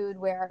with food,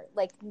 where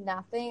like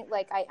nothing,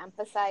 like I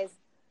emphasize,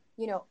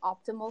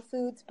 optimal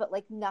foods, but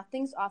like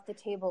nothing's off the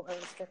table or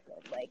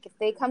restricted. Like if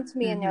they come to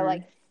me and they're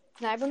like,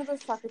 can I have one of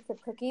those chocolate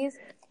chip cookies?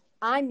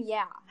 And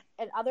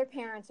other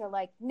parents are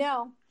like,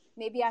 no,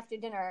 maybe after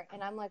dinner.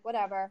 And I'm like,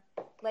 whatever.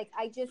 Like,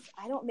 I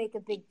don't make a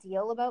big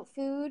deal about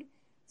food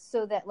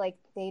so that like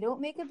they don't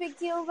make a big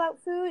deal about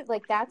food.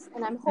 Like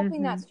and I'm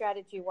hoping that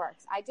strategy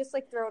works. I just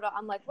like throw it out.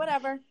 I'm like,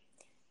 whatever,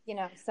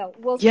 so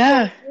we'll see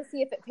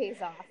if it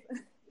pays off.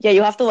 Yeah.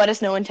 You'll have to let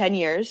us know in 10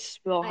 years.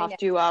 We'll have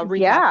to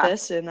recap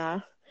this. And,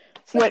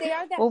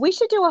 well, we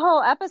should do a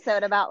whole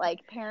episode about like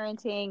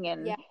parenting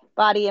and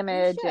body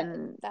image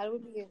and that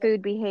would be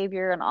food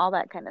behavior and all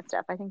that kind of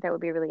stuff. I think that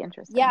would be really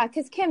interesting. Yeah,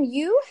 because Kim,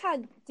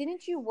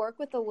 didn't you work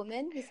with a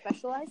woman who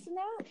specialized in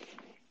that?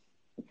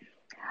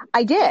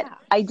 I did. Yeah.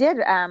 I did.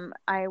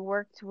 I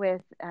worked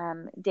with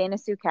Dana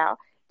Sukow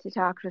to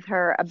talk with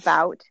her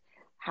about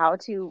how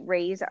to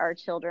raise our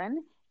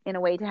children in a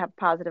way to have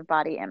positive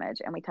body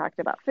image, and we talked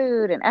about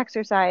food and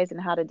exercise and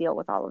how to deal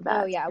with all of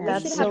that. Oh yeah, we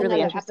should have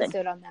another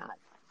episode on that.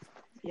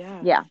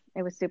 Yeah,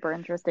 it was super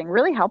interesting,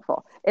 really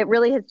helpful. It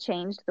really has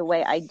changed the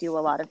way I do a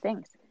lot of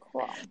things.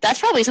 Cool. That's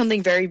probably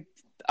something very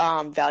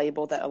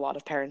valuable that a lot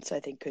of parents, I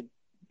think, could,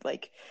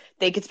 like,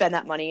 they could spend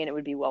that money and it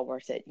would be well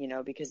worth it,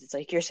 because it's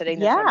like you're setting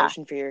the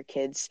foundation for your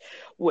kids,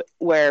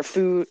 where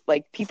food,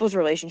 like, people's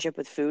relationship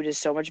with food is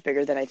so much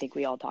bigger than I think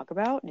we all talk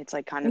about. And it's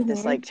like kind of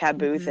this like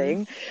taboo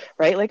thing,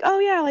 right? Like, oh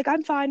yeah, like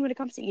I'm fine when it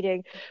comes to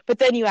eating. But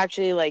then you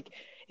actually, like,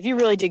 if you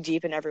really dig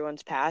deep in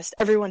everyone's past,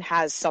 everyone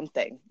has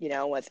something,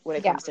 when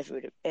it comes to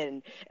food,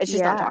 and it's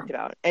just not talked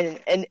about.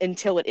 And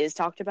until it is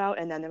talked about,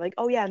 and then they're like,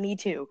 oh yeah, me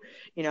too,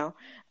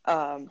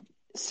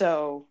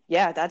 So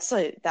yeah, that's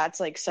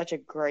like such a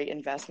great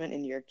investment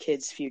in your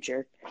kid's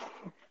future.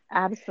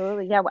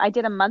 Absolutely. Yeah. I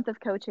did a month of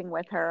coaching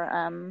with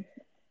her,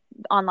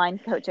 online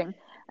coaching.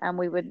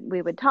 We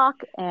would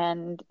talk,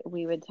 and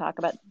we would talk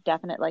about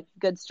definite, like,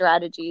 good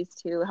strategies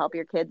to help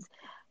your kids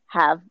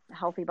have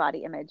healthy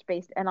body image,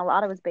 and a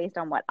lot of it was based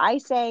on what I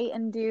say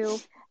and do,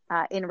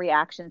 in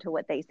reaction to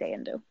what they say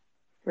and do.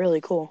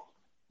 Really cool.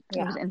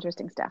 Yeah. It was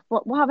interesting stuff.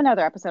 We'll have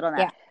another episode on that.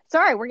 Yeah.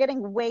 Sorry, we're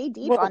getting way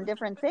deep on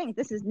different things.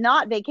 This is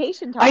not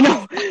vacation talk. I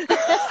know.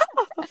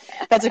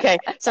 That's okay.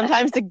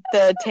 Sometimes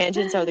the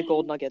tangents are the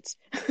gold nuggets.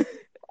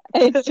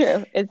 It's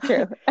true. It's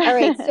true. All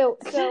right. So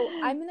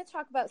I'm going to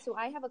talk about, so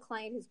I have a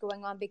client who's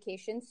going on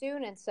vacation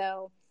soon. And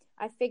so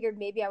I figured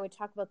maybe I would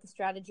talk about the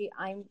strategy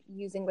I'm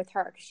using with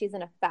her because she's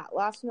in a fat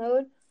loss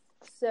mode.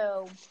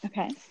 So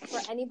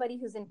for anybody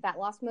who's in fat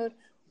loss mode,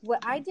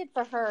 what I did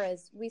for her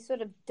is we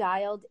sort of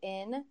dialed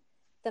in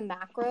the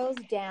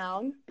macros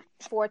down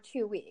for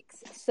 2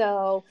 weeks.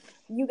 So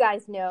you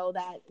guys know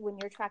that when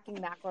you're tracking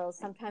macros,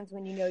 sometimes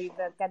when you know you've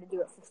got to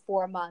do it for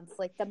 4 months,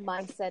 like the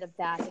mindset of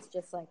that is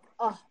just like,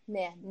 oh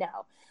man,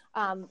 no.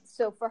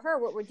 So for her,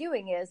 what we're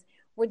doing is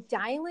we're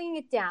dialing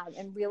it down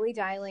and really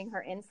dialing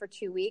her in for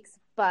 2 weeks.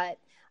 But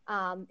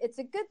it's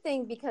a good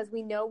thing because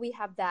we know we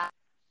have that.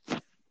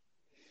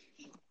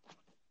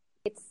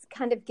 It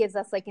kind of gives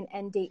us like an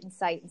end date in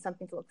sight and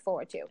something to look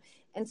forward to.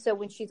 And so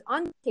when she's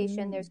on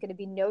vacation, there's going to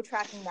be no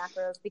tracking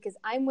macros because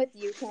I'm with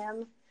you,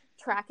 Kim.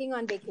 Tracking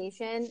on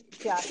vacation,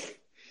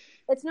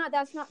 that's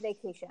not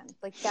vacation.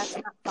 Like that's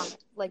not fun.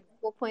 Like the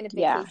whole point of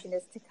vacation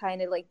is to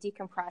kind of like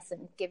decompress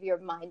and give your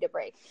mind a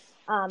break.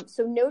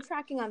 So no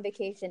tracking on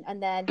vacation.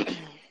 And then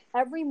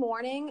every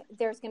morning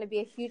there's going to be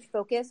a huge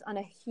focus on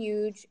a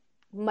huge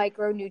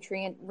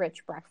micronutrient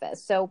rich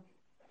breakfast. So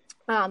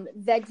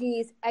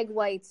veggies, egg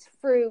whites,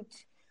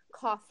 fruit,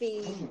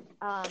 coffee,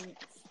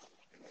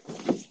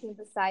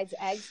 besides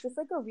eggs, just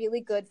like a really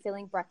good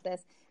filling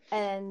breakfast.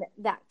 And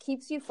that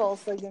keeps you full.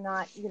 So you're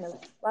not, a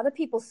lot of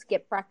people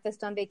skip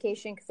breakfast on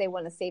vacation because they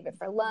want to save it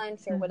for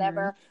lunch or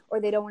whatever,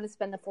 or they don't want to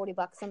spend the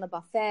 $40 on the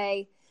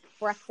buffet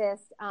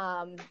breakfast.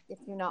 If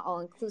you're not all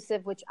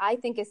inclusive, which I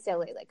think is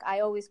silly. Like I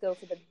always go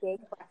for the big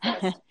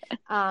breakfast.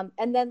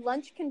 And then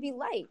lunch can be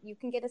light. You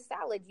can get a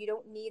salad. You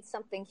don't need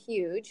something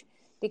huge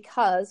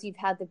because you've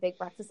had the big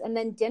breakfast. And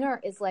then dinner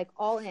is like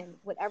all in,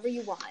 whatever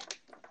you want.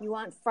 You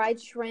want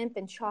fried shrimp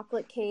and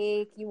chocolate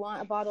cake. You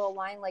want a bottle of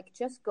wine, like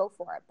just go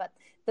for it. But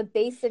the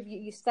base of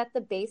you set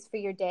the base for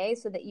your day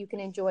so that you can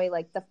enjoy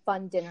like the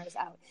fun dinners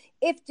out.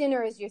 If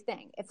dinner is your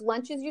thing, if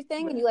lunch is your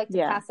thing and you like to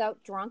pass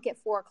out drunk at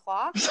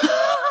 4:00,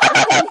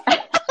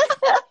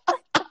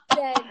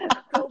 then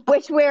go.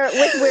 Which we're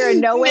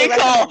in no way.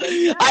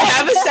 Nichole, I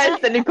have a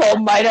sense that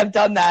Nichole might have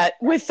done that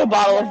with the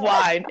bottle of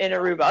wine in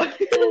Aruba.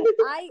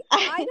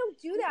 I don't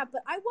do that,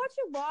 but I watch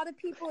a lot of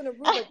people in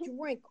Aruba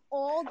drink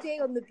all day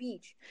on the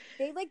beach.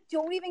 They like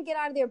don't even get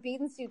out of their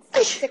bathing suits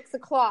till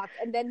 6:00,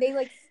 and then they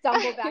like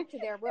stumble back to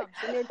their rooms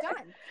and they're done.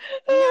 And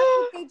that's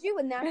what they do,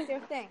 and that's their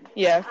thing.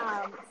 Yeah.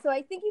 So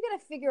I think you got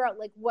to figure out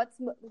like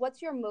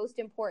what's your most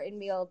important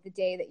meal of the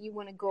day that you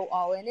want to go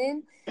all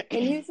in,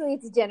 and usually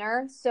it's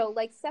dinner. So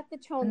like set the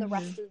tone the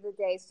rest of the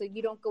day, so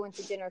you don't go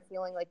into dinner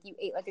feeling like you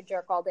ate like a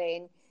jerk all day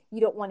and you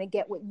don't want to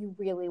get what you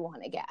really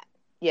want to get.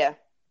 Yeah.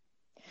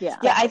 Yeah.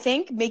 I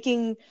think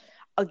making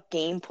a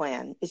game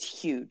plan is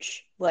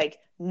huge. Like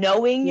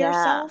knowing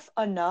yourself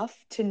enough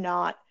to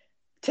not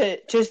to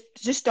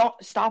just don't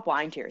stop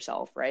lying to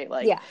yourself, right?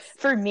 Like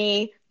for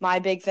me, my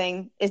big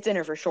thing is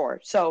dinner for sure.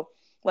 So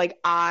like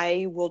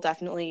I will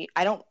definitely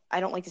I don't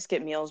like to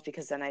skip meals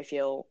because then I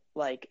feel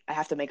like I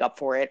have to make up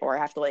for it, or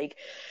I have to like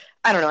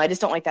I don't know. I just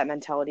don't like that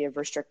mentality of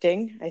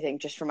restricting, I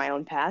think, just from my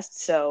own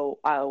past. So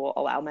I will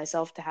allow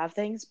myself to have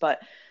things. But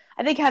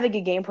I think having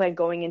a game plan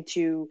going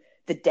into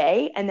the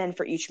day and then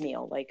for each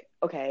meal, like,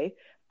 okay,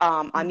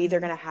 I'm either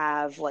going to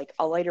have like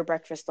a lighter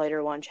breakfast,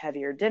 lighter lunch,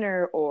 heavier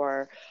dinner,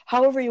 or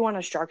however you want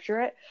to structure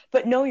it.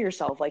 But know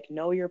yourself, like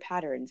know your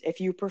patterns.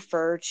 If you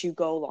prefer to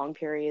go long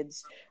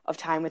periods of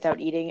time without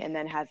eating and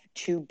then have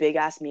 2 big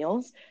ass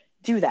meals,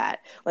 do that.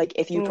 Like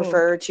if you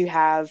prefer to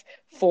have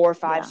 4 or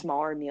 5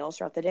 smaller meals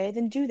throughout the day,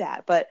 then do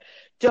that. But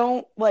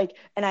don't like,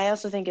 and I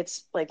also think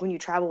it's like when you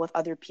travel with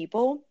other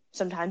people,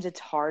 sometimes it's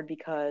hard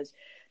because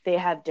they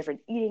have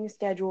different eating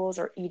schedules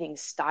or eating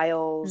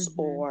styles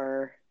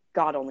or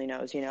God only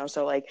knows,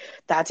 so like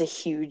that's a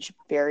huge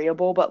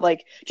variable. But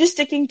like just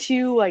sticking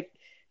to like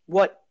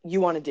what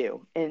you want to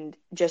do and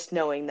just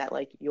knowing that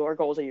like your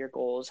goals are your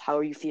goals, how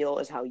you feel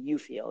is how you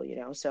feel,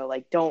 so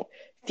like don't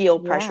feel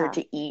pressured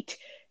to eat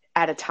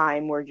at a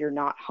time where you're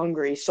not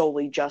hungry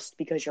solely just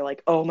because you're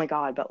like, oh my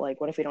God, but like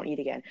what if we don't eat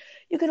again?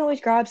 You can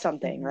always grab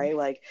something, right?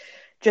 Like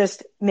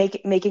just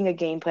making a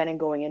game plan and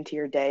going into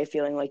your day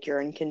feeling like you're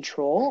in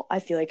control, I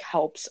feel like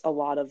helps a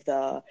lot of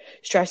the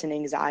stress and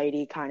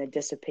anxiety kind of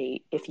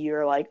dissipate. If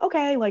you're like,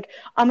 okay, like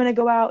I'm going to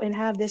go out and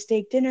have this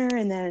steak dinner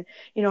and then,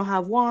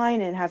 have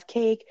wine and have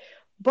cake,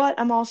 but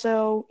I'm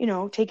also,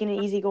 taking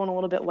it easy, going a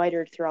little bit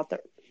lighter throughout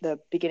the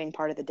beginning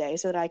part of the day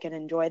so that I can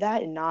enjoy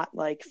that and not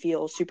like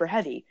feel super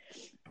heavy.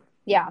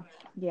 Yeah,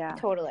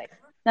 totally.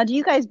 Now, do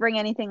you guys bring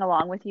anything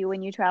along with you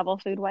when you travel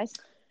food wise?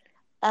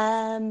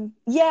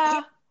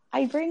 Yeah,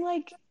 I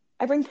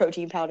bring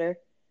protein powder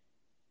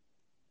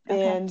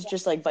and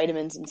just like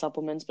vitamins and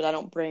supplements, but I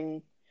don't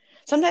bring,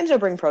 sometimes I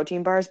bring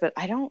protein bars, but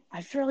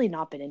I've really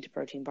not been into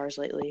protein bars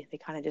lately. They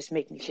kind of just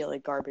make me feel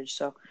like garbage.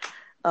 So,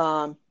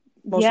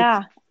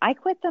 I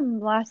quit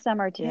them last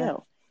summer too. Yeah.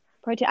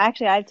 Protein,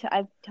 actually,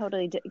 I've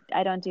totally,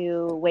 I don't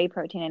do whey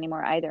protein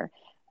anymore either.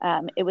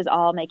 It was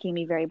all making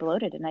me very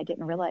bloated and I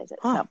didn't realize it.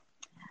 So,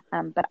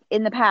 but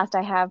in the past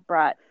I have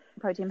brought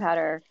protein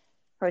powder,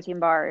 protein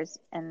bars,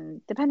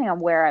 and depending on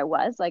where I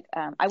was, like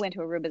I went to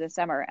Aruba this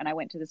summer and I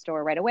went to the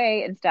store right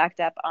away and stacked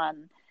up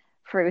on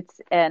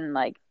fruits and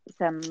like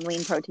some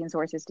lean protein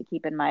sources to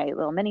keep in my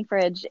little mini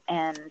fridge,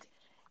 and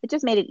it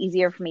just made it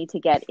easier for me to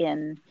get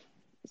in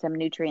some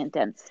nutrient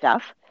dense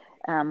stuff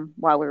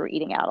while we were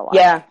eating out a lot.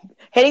 Yeah.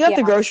 Hitting up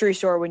the grocery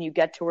store when you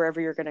get to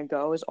wherever you're going to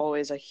go is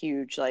always a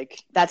huge,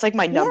 like, that's like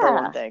my number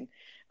one thing.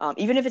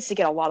 Even if it's to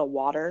get a lot of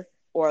water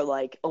or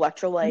like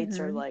electrolytes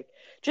or like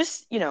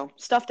just, you know,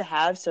 stuff to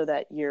have so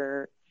that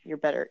you're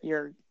better.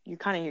 You're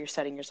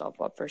setting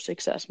yourself up for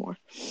success more.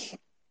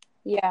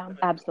 Yeah,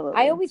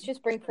 absolutely. I always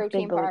just bring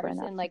protein bars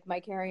in like my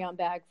carry-on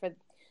bag for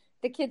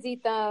the kids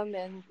eat them,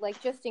 and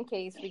like just in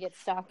case we get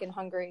stuck and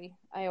hungry,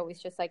 I always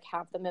just like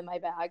have them in my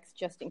bags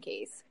just in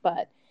case.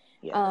 But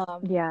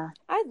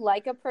I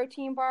like a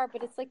protein bar,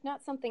 but it's like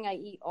not something I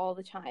eat all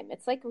the time.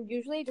 It's like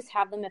usually I just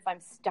have them if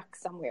I'm stuck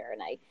somewhere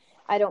and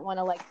I don't want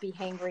to like be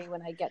hangry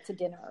when I get to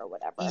dinner or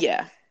whatever.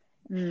 Yeah.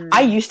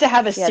 I used to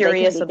have a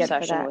serious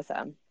obsession with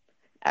them.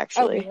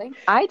 Actually. Oh, really?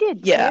 I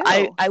did too. Yeah,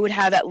 I would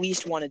have at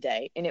least one a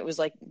day, and it was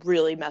like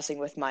really messing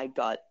with my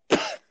gut.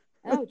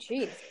 Oh,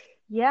 geez.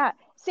 Yeah.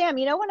 Sam,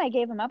 you know when I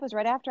gave them up was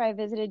right after I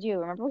visited you.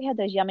 Remember we had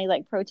those yummy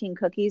like protein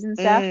cookies and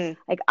stuff?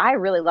 Like I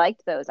really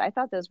liked those. I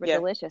thought those were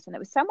delicious, and it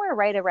was somewhere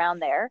right around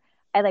there.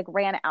 I like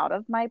ran out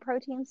of my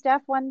protein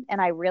stuff and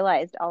I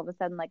realized all of a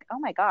sudden like, oh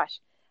my gosh,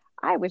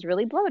 I was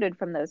really bloated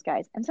from those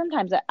guys. And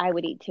sometimes I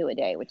would eat 2 a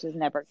day, which is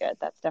never good.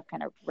 That stuff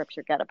kind of rips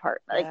your gut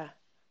apart. Like,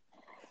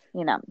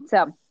 you know,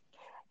 so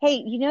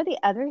hey, you know, the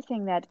other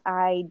thing that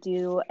I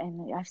do,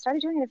 and I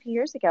started doing it a few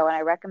years ago, and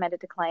I recommend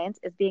it to clients,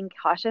 is being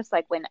cautious,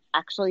 like when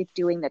actually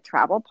doing the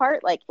travel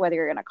part, like whether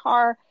you're in a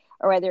car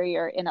or whether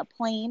you're in a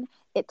plane,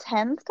 it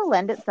tends to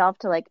lend itself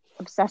to like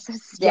obsessive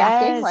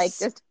snacking, like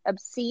just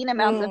obscene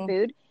amounts of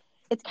food.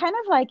 It's kind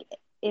of like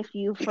if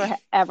you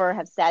forever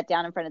have sat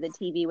down in front of the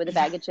TV with a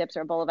bag of chips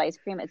or a bowl of ice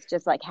cream, it's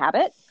just like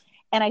habit.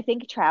 And I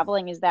think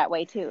traveling is that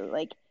way too.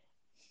 Like,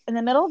 in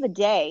the middle of the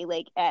day,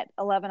 like at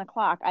 11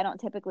 o'clock, I don't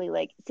typically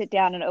like sit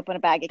down and open a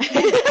bag of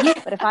candy.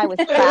 But if I was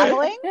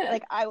traveling,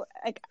 like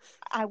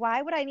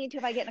why would I need to,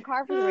 if I get in a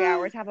car for 3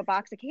 hours, have a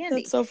box of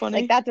candy? That's so funny.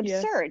 Like that's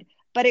absurd.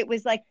 But it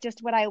was like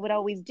just what I would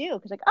always do.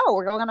 Cause like, oh,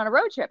 we're going on a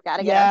road trip. Got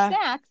to get our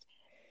snacks.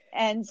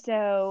 And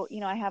so,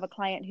 you know, I have a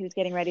client who's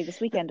getting ready this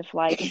weekend to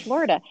fly to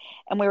Florida,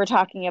 and we were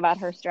talking about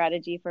her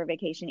strategy for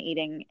vacation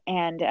eating.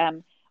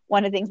 And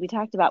one of the things we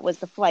talked about was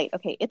the flight.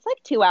 Okay. It's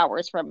like 2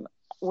 hours from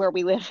where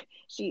we live.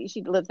 She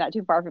lives not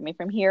too far from me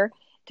from here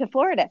to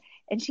Florida.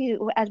 And she,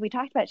 as we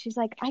talked about, she's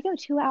like, I go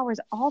 2 hours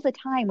all the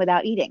time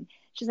without eating.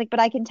 She's like, but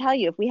I can tell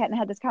you, if we hadn't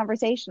had this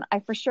conversation,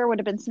 I for sure would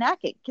have been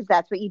snacking, because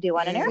that's what you do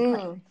on an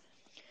airplane.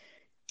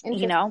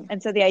 You know?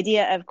 And so the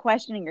idea of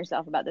questioning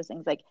yourself about those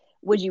things, like,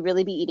 would you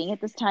really be eating at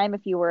this time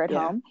if you were at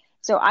home?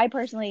 So I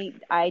personally,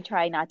 I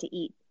try not to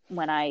eat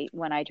when I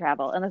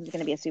travel, unless it's going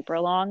to be a super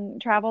long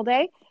travel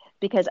day,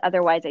 because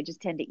otherwise I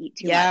just tend to eat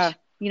too much.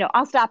 You know,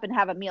 I'll stop and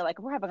have a meal. Like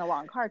if we're having a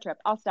long car trip,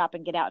 I'll stop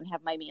and get out and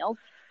have my meals,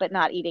 but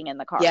not eating in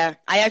the car. Yeah,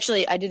 I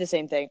did the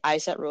same thing. I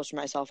set rules for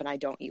myself, and I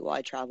don't eat while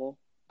I travel.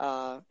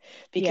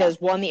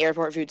 Because one, the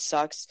airport food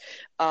sucks.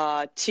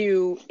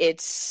 Two,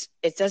 it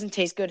doesn't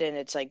taste good, and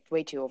it's like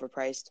way too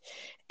overpriced.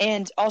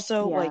 And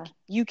also, like,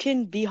 you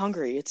can be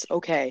hungry. It's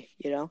okay,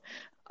 you know?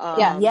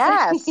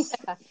 Yes.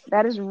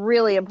 That is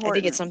really important. I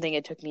think it's something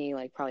it took me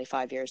like probably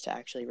 5 years to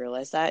actually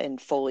realize that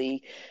and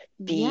fully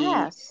be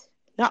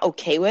not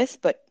okay with,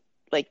 but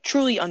like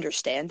truly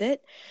understand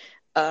it.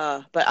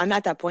 But I'm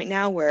at that point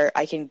now where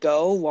I can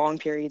go long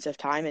periods of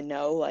time and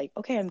know like,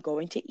 okay, I'm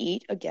going to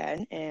eat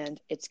again and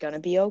it's going to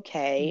be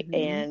okay.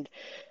 And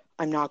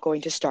I'm not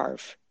going to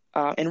starve.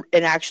 And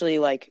actually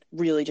like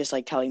really just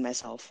like telling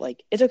myself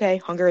like, it's okay.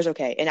 Hunger is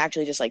okay. And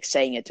actually just like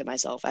saying it to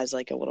myself as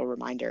like a little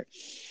reminder.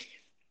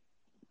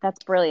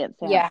 That's brilliant,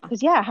 Sam. Yeah.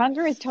 Because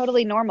hunger is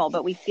totally normal,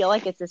 but we feel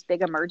like it's this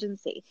big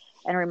emergency,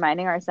 and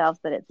reminding ourselves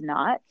that it's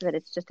not, that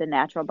it's just a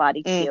natural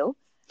body cue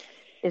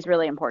is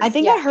really important. I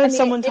think I heard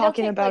someone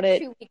talking about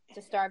it. 2 weeks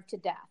to starve to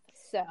death,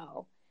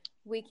 so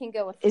we can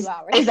go a few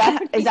hours. Is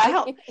that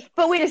how?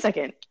 But wait a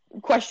second.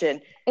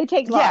 Question. It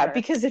takes longer. Yeah,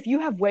 because if you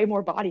have way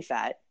more body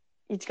fat,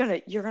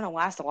 you're gonna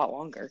last a lot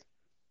longer.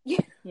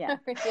 Yeah.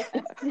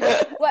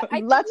 Well,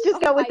 let's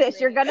just go with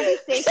this. You're going to be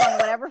safe on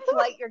whatever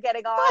flight you're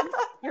getting on.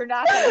 You're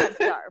not going to get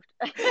starved.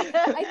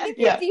 I think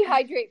you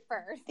dehydrate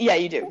first. Yeah,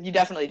 you do. You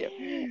definitely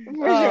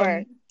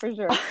do. For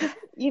sure.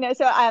 You know,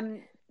 so I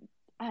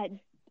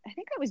think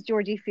that was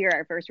Georgie Fear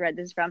I first read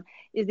this from,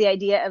 is the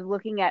idea of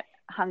looking at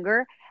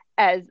hunger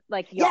as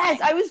like yawning.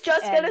 Yes, I was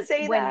just going to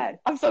say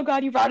that. I'm so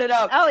glad you brought it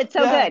up. Oh, it's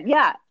so good.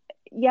 Yeah.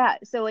 Yeah.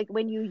 So like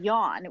when you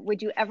yawn,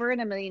 would you ever in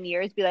a million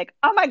years be like,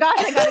 oh my gosh,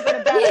 I got to go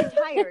to bed, I'm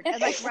tired, and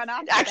like run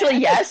off? Actually,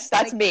 yes,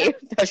 that's me.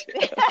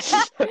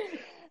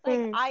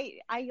 Like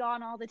I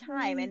yawn all the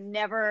time, and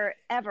never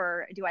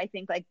ever do I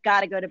think like,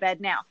 got to go to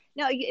bed now.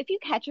 No, if you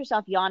catch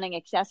yourself yawning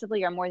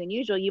excessively or more than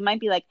usual, you might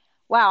be like,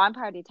 wow, I'm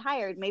pretty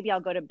tired. Maybe I'll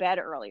go to bed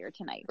earlier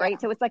tonight. Right.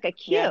 So it's like a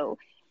cue,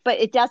 but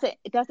it doesn't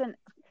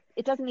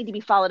it doesn't need to be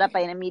followed up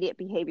by an immediate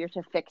behavior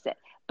to fix it.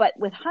 But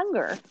with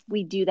hunger,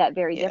 we do that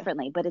very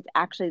differently, but it's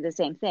actually the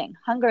same thing.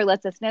 Hunger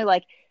lets us know,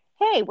 like,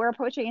 hey, we're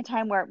approaching a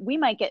time where we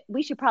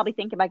should probably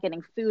think about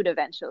getting food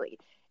eventually.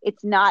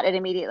 It's not an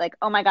immediate, like,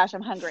 oh my gosh,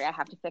 I'm hungry, I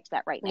have to fix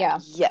that right now.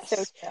 Yeah. Yes.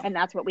 So and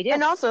that's what we do.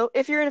 And also,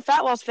 if you're in a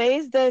fat loss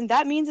phase, then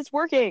that means it's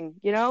working,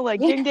 like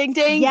ding, ding,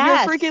 ding,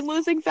 Yes. you're freaking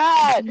losing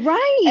fat.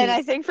 Right. And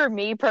I think for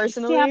me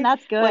personally, Damn,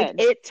 that's good. Like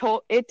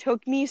it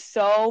took me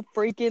so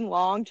freaking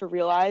long to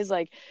realize,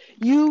 like,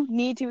 you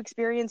need to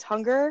experience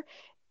hunger.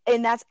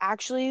 And that's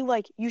actually,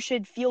 like, you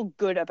should feel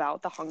good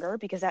about the hunger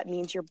because that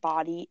means your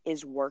body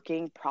is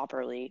working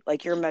properly.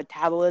 Like, your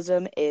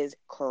metabolism is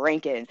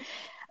cranking.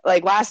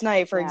 Like, last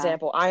night, for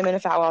example, I'm in a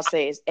fat loss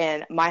phase,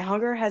 and my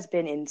hunger has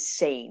been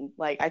insane.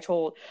 Like, I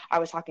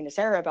was talking to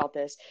Sarah about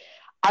this.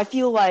 I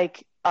feel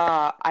like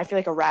a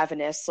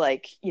ravenous,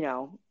 like,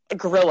 a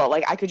gorilla.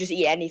 Like, I could just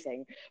eat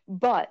anything.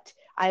 But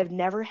I have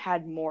never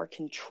had more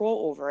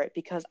control over it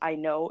because I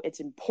know it's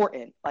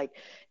important. Like,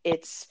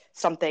 it's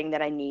something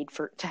that I need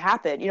to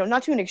happen.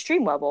 Not to an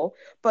extreme level,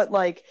 but,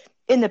 like,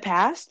 in the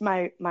past,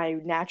 my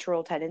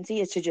natural tendency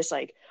is to just,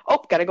 like,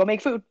 oh, gotta go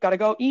make food, gotta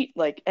go eat,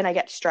 like, and I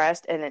get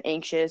stressed and then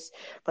anxious,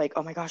 like,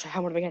 oh my gosh,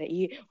 what am I gonna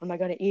eat? What am I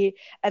gonna eat?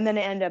 And then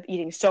I end up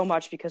eating so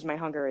much because my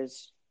hunger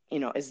is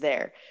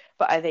there.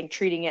 But I think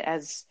treating it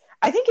as,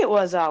 I think it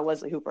was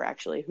Leslie Hooper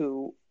actually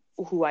who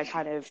I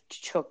kind of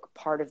took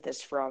part of this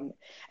from,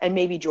 and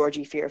maybe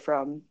Georgie Fear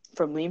from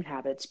Lean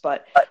Habits,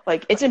 but,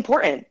 like, it's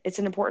important. It's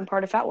an important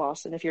part of fat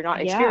loss, and if you're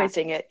not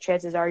experiencing it,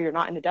 chances are you're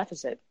not in a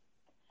deficit.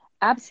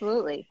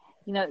 Absolutely.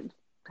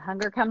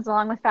 Hunger comes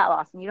along with fat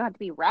loss, and you don't have to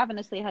be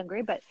ravenously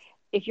hungry, but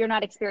if you're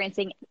not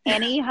experiencing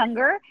any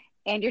hunger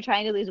and you're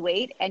trying to lose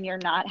weight and you're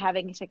not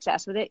having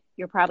success with it,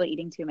 you're probably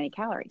eating too many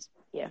calories.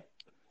 Yeah.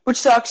 Which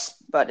sucks,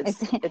 but it's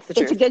the truth.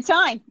 It's a good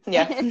sign.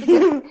 Yeah.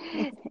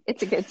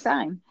 It's a good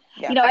sign.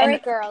 Yeah. all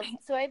right, girls.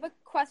 So I have a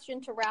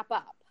question to wrap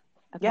up.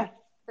 Okay. Yeah.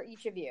 For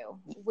each of you.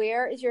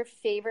 Where is your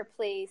favorite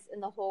place in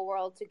the whole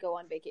world to go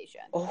on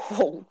vacation?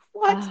 Oh,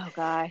 what? Oh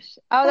gosh.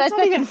 Oh, that's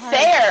not even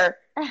fair.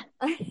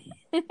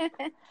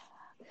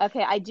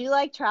 Okay, I do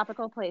like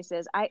tropical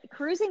places.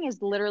 Cruising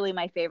is literally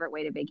my favorite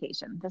way to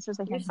vacation. This is,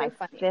 I think, my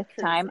fifth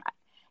time.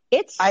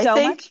 It's so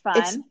much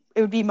fun.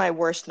 It would be my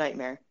worst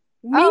nightmare.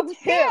 Me too.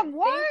 Sam,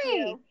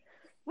 why?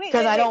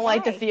 Because I don't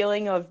like the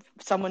feeling of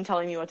someone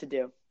telling me what to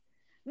do.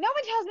 No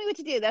one tells me what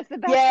to do. That's the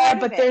best Yeah,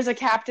 part but of there's a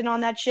captain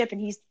on that ship, and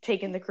he's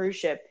taking the cruise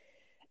ship.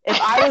 If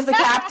I was the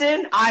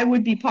captain, I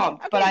would be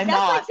pumped, but I'm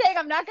not. That's like saying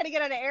I'm not going to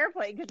get on an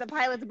airplane because the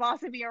pilot's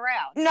bossing me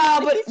around. No,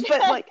 but you're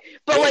what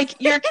are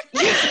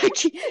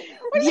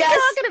you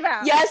talking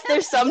about? Yes,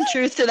 there's some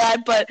truth to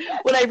that, but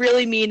what I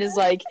really mean is,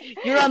 like,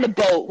 you're on the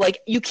boat.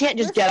 Like, you can't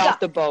just get off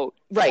the boat.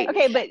 Right.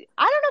 Okay, but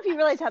I don't know if you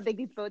realize how big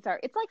these boats are.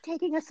 It's like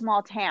taking a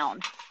small town.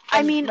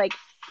 I mean, like,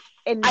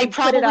 and I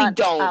probably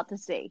don't. Out to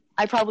sea.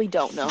 I probably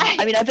don't know.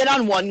 I mean, I've been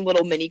on one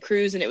little mini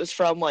cruise, and it was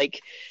from,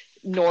 like,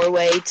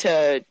 Norway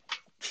to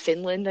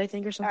Finland, I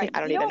think, or something. Right. I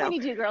don't even know. What we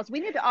need to do, girls? We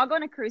need to all go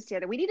on a cruise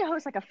together. We need to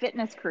host, like, a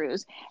fitness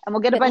cruise, and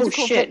we'll get a bunch of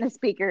cool fitness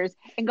speakers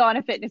and go on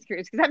a fitness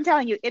cruise. Because I'm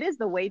telling you, it is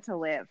the way to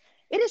live.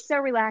 It is so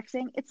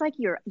relaxing. It's like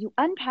you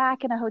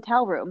unpack in a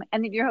hotel room,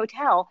 and then your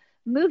hotel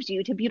moves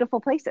you to beautiful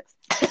places.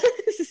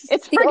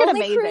 It's freaking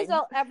amazing. The only cruise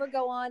I'll ever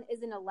go on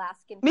is an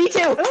Alaskan Me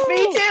cruise. too. Ooh,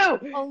 me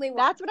too. Only one.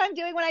 That's what I'm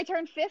doing when I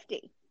turn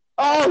 50.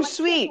 Oh,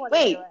 sweet.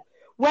 Wait,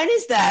 when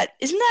is that?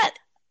 Isn't that?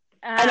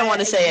 I don't want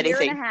to say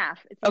anything. Year and a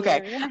half.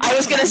 Okay. I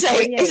was going to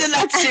say, isn't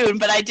that soon?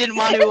 But I didn't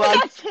want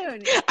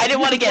to. I didn't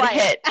want to get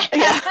hit.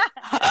 Yeah.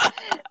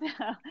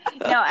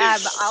 No,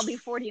 I'll be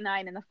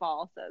 49 in the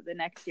fall, so the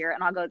next year,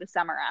 and I'll go the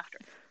summer after.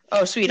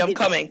 Oh, sweet! I'm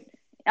coming.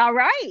 All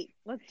right,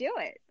 let's do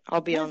it. I'll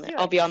be on that.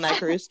 I'll be on that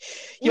cruise.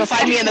 You'll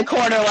find me in the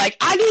corner, like,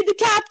 I need the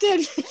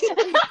captain.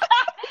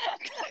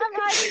 I'm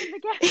hiding the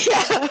captain.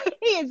 Yeah.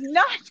 He is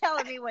not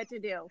telling me what to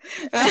do.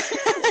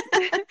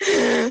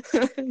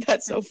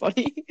 That's so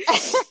funny.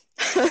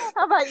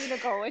 How about you,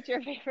 Nichole? What's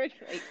your favorite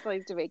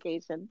place to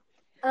vacation?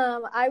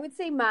 I would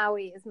say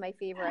Maui is my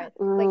favorite.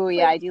 Oh,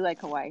 yeah, I do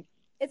like Hawaii.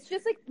 It's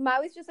just like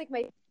Maui's just like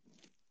my.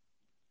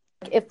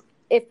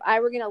 If I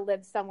were gonna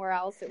live somewhere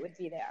else, it would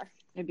be there.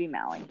 It'd be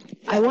Maui.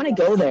 I want to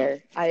go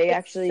there.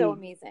 It's so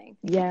amazing.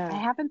 Yeah. I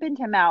haven't been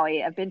to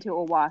Maui. I've been to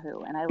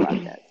Oahu, and I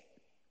loved it.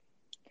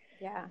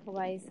 Yeah,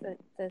 Hawaii's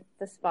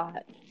the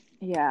spot.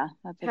 Yeah,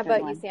 that's a How good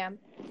about one. you, Sam?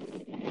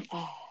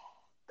 Oh,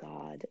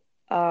 God.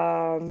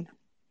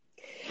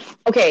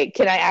 Okay,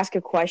 can I ask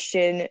a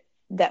question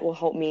that will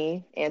help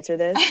me answer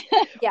this?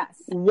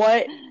 Yes.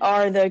 What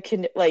are the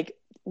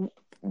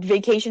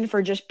vacation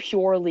for just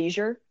pure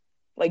leisure?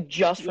 Like,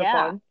 just for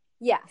fun?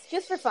 Yes,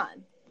 just for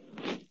fun.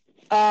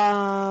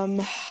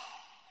 Oh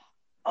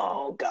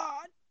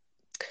God.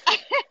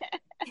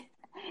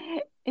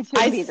 It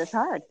shouldn't be this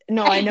hard.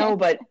 No, I know,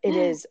 but it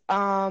is.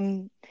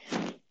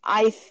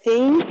 I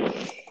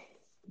think.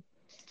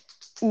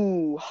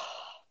 Ooh,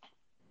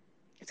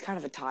 it's kind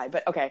of a tie,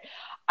 but okay.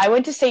 I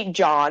went to St.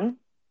 John,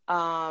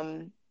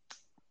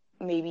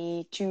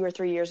 maybe 2 or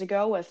 3 years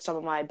ago with some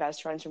of my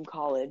best friends from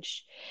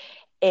college,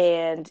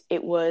 and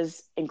it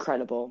was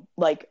incredible.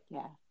 Like,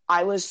 Yeah.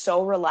 I was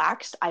so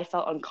relaxed, I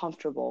felt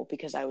uncomfortable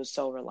because I was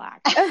so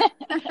relaxed,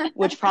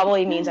 which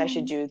probably means I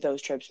should do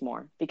those trips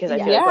more, because I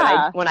feel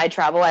like when I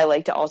travel, I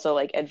like to also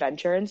like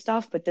adventure and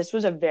stuff. But this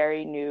was a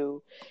very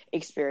new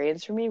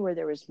experience for me where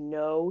there was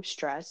no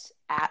stress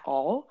at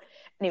all.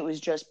 And it was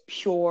just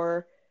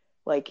pure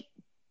like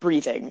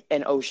breathing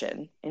and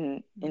ocean.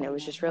 And it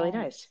was just really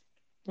nice.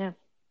 Yeah.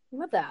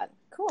 Love that.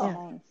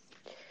 Cool.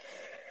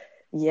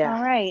 Yeah.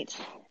 All right.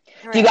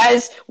 Do you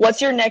guys,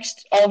 what's your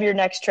next, all of your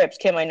next trips?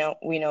 Kim, we know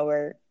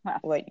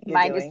what you're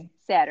mine doing.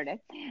 Is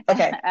Saturday.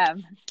 Okay.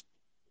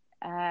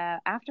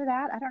 After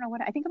that, I don't know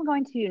I think I'm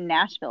going to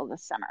Nashville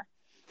this summer.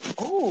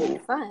 Oh,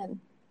 fun.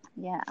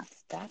 Yeah.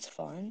 That's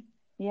fun.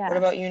 Yeah. What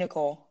about you,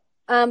 Nichole?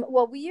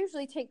 Well, we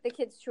usually take the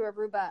kids to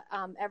Aruba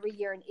every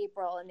year in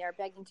April, and they're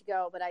begging to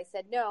go. But I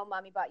said, no,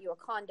 Mommy bought you a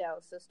condo,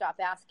 so stop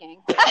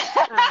asking.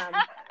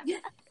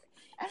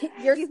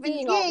 You've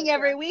been skiing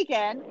every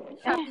weekend.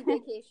 Happy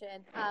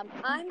vacation.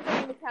 I'm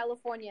going to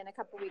California in a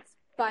couple weeks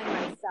by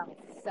myself.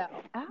 So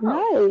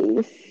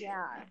Nice.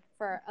 yeah,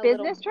 for a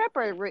business trip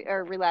or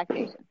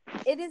relaxation.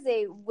 It is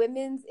a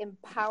women's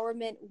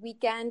empowerment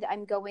weekend.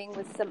 I'm going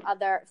with some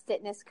other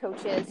fitness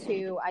coaches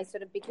who I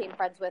sort of became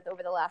friends with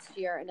over the last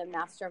year in a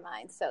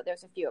mastermind. So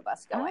there's a few of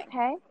us going.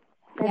 Okay.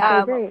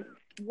 That's great.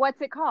 What's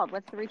it called?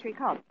 What's the retreat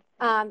called?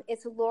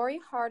 It's Lori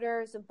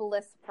Harder's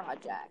Bliss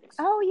Project.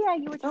 Oh yeah,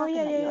 you were talking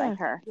that you like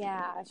her.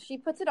 Yeah, she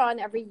puts it on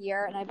every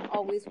year, and I've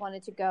always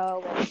wanted to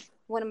go. And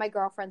one of my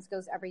girlfriends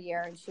goes every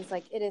year, and she's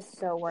like, "It is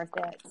so worth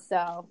it."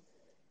 So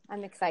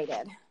I'm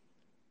excited.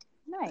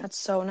 Nice. That's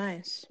so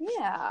nice.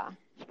 Yeah.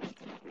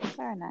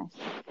 Very nice.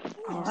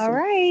 Awesome. All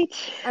right,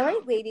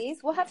 ladies.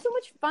 We'll have so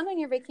much fun on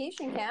your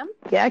vacation, Kim.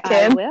 Yeah,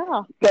 Kim. I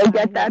will. Go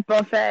get that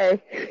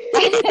buffet.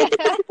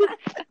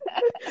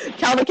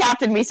 Tell the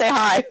captain we say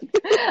hi.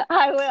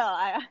 I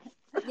will.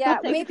 Yeah,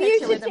 maybe you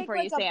should take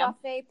like a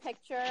buffet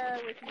picture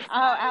with you.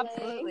 Oh,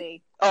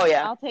 absolutely. Oh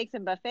yeah. I'll take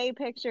some buffet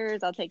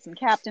pictures. I'll take some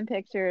captain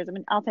pictures. I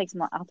mean, I'll take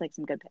some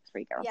good pics for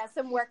you girls. Yeah,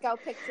 some workout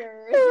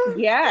pictures.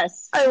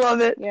 Yes. I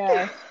love it.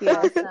 Yes.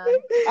 Awesome.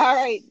 All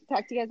right.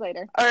 Talk to you guys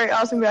later. All right.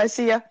 Awesome, guys.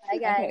 See ya. Bye,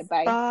 guys. Okay,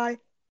 bye. Bye.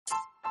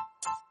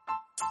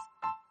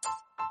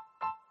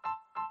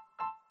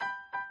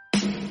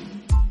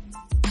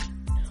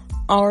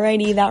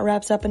 Alrighty, that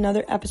wraps up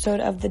another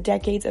episode of the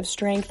Decades of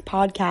Strength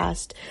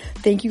podcast.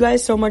 Thank you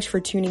guys so much for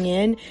tuning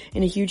in,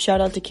 and a huge shout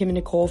out to Kim and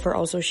Nichole for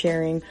also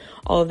sharing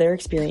all of their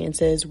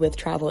experiences with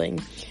traveling.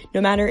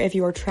 No matter if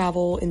your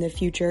travel in the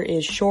future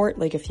is short,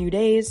 like a few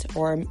days,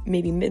 or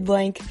maybe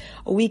mid-length,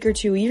 a week or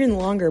two, even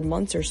longer,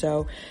 months or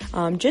so,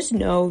 just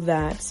know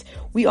that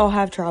we all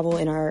have travel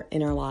in our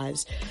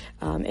lives.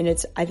 And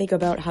it's, I think,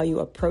 about how you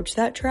approach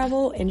that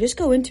travel and just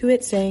go into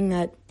it saying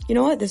that, you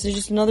know what, this is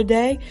just another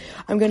day.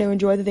 I'm going to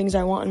enjoy the things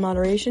I want in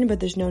moderation, but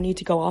there's no need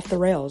to go off the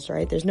rails,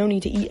 right? There's no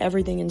need to eat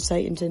everything in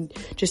sight and to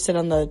just sit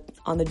on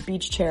the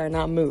beach chair and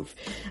not move.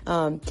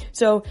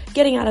 So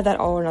getting out of that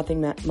all or nothing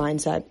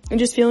mindset and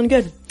just feeling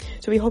good.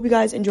 So we hope you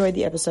guys enjoyed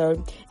the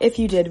episode. If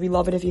you did, we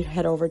love it if you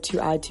head over to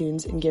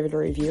iTunes and give it a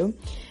review.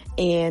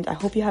 And I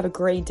hope you have a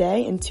great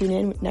day and tune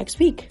in next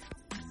week.